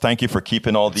Reynolds, thank you for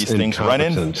keeping all these things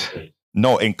running.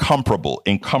 No, incomparable.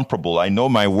 I know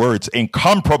my words.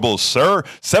 Incomparable, sir.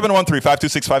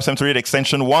 713-526-5738,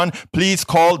 extension 1. Please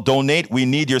call, donate. We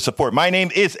need your support. My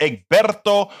name is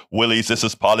Egberto Willies. This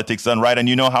is Politics Done Right, and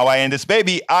you know how I end this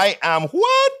baby. I am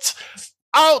what?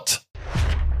 Out.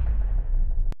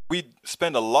 We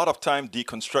spend a lot of time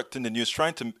deconstructing the news,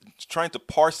 trying to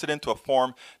parse it into a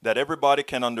form that everybody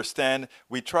can understand.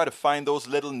 We try to find those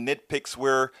little nitpicks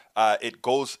where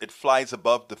it flies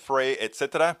above the fray,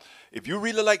 etc. If you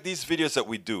really like these videos that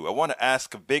we do, I want to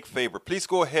ask a big favor. Please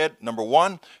go ahead. Number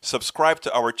 1, subscribe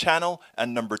to our channel.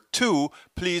 And number 2,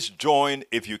 please join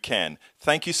if you can.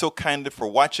 Thank you so kindly for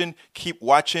watching. Keep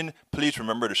watching. Please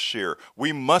remember to share.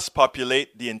 We must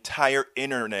populate the entire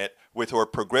internet with our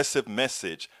progressive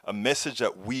message, a message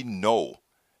that we know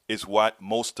is what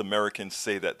most Americans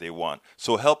say that they want.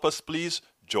 So help us, please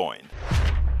join.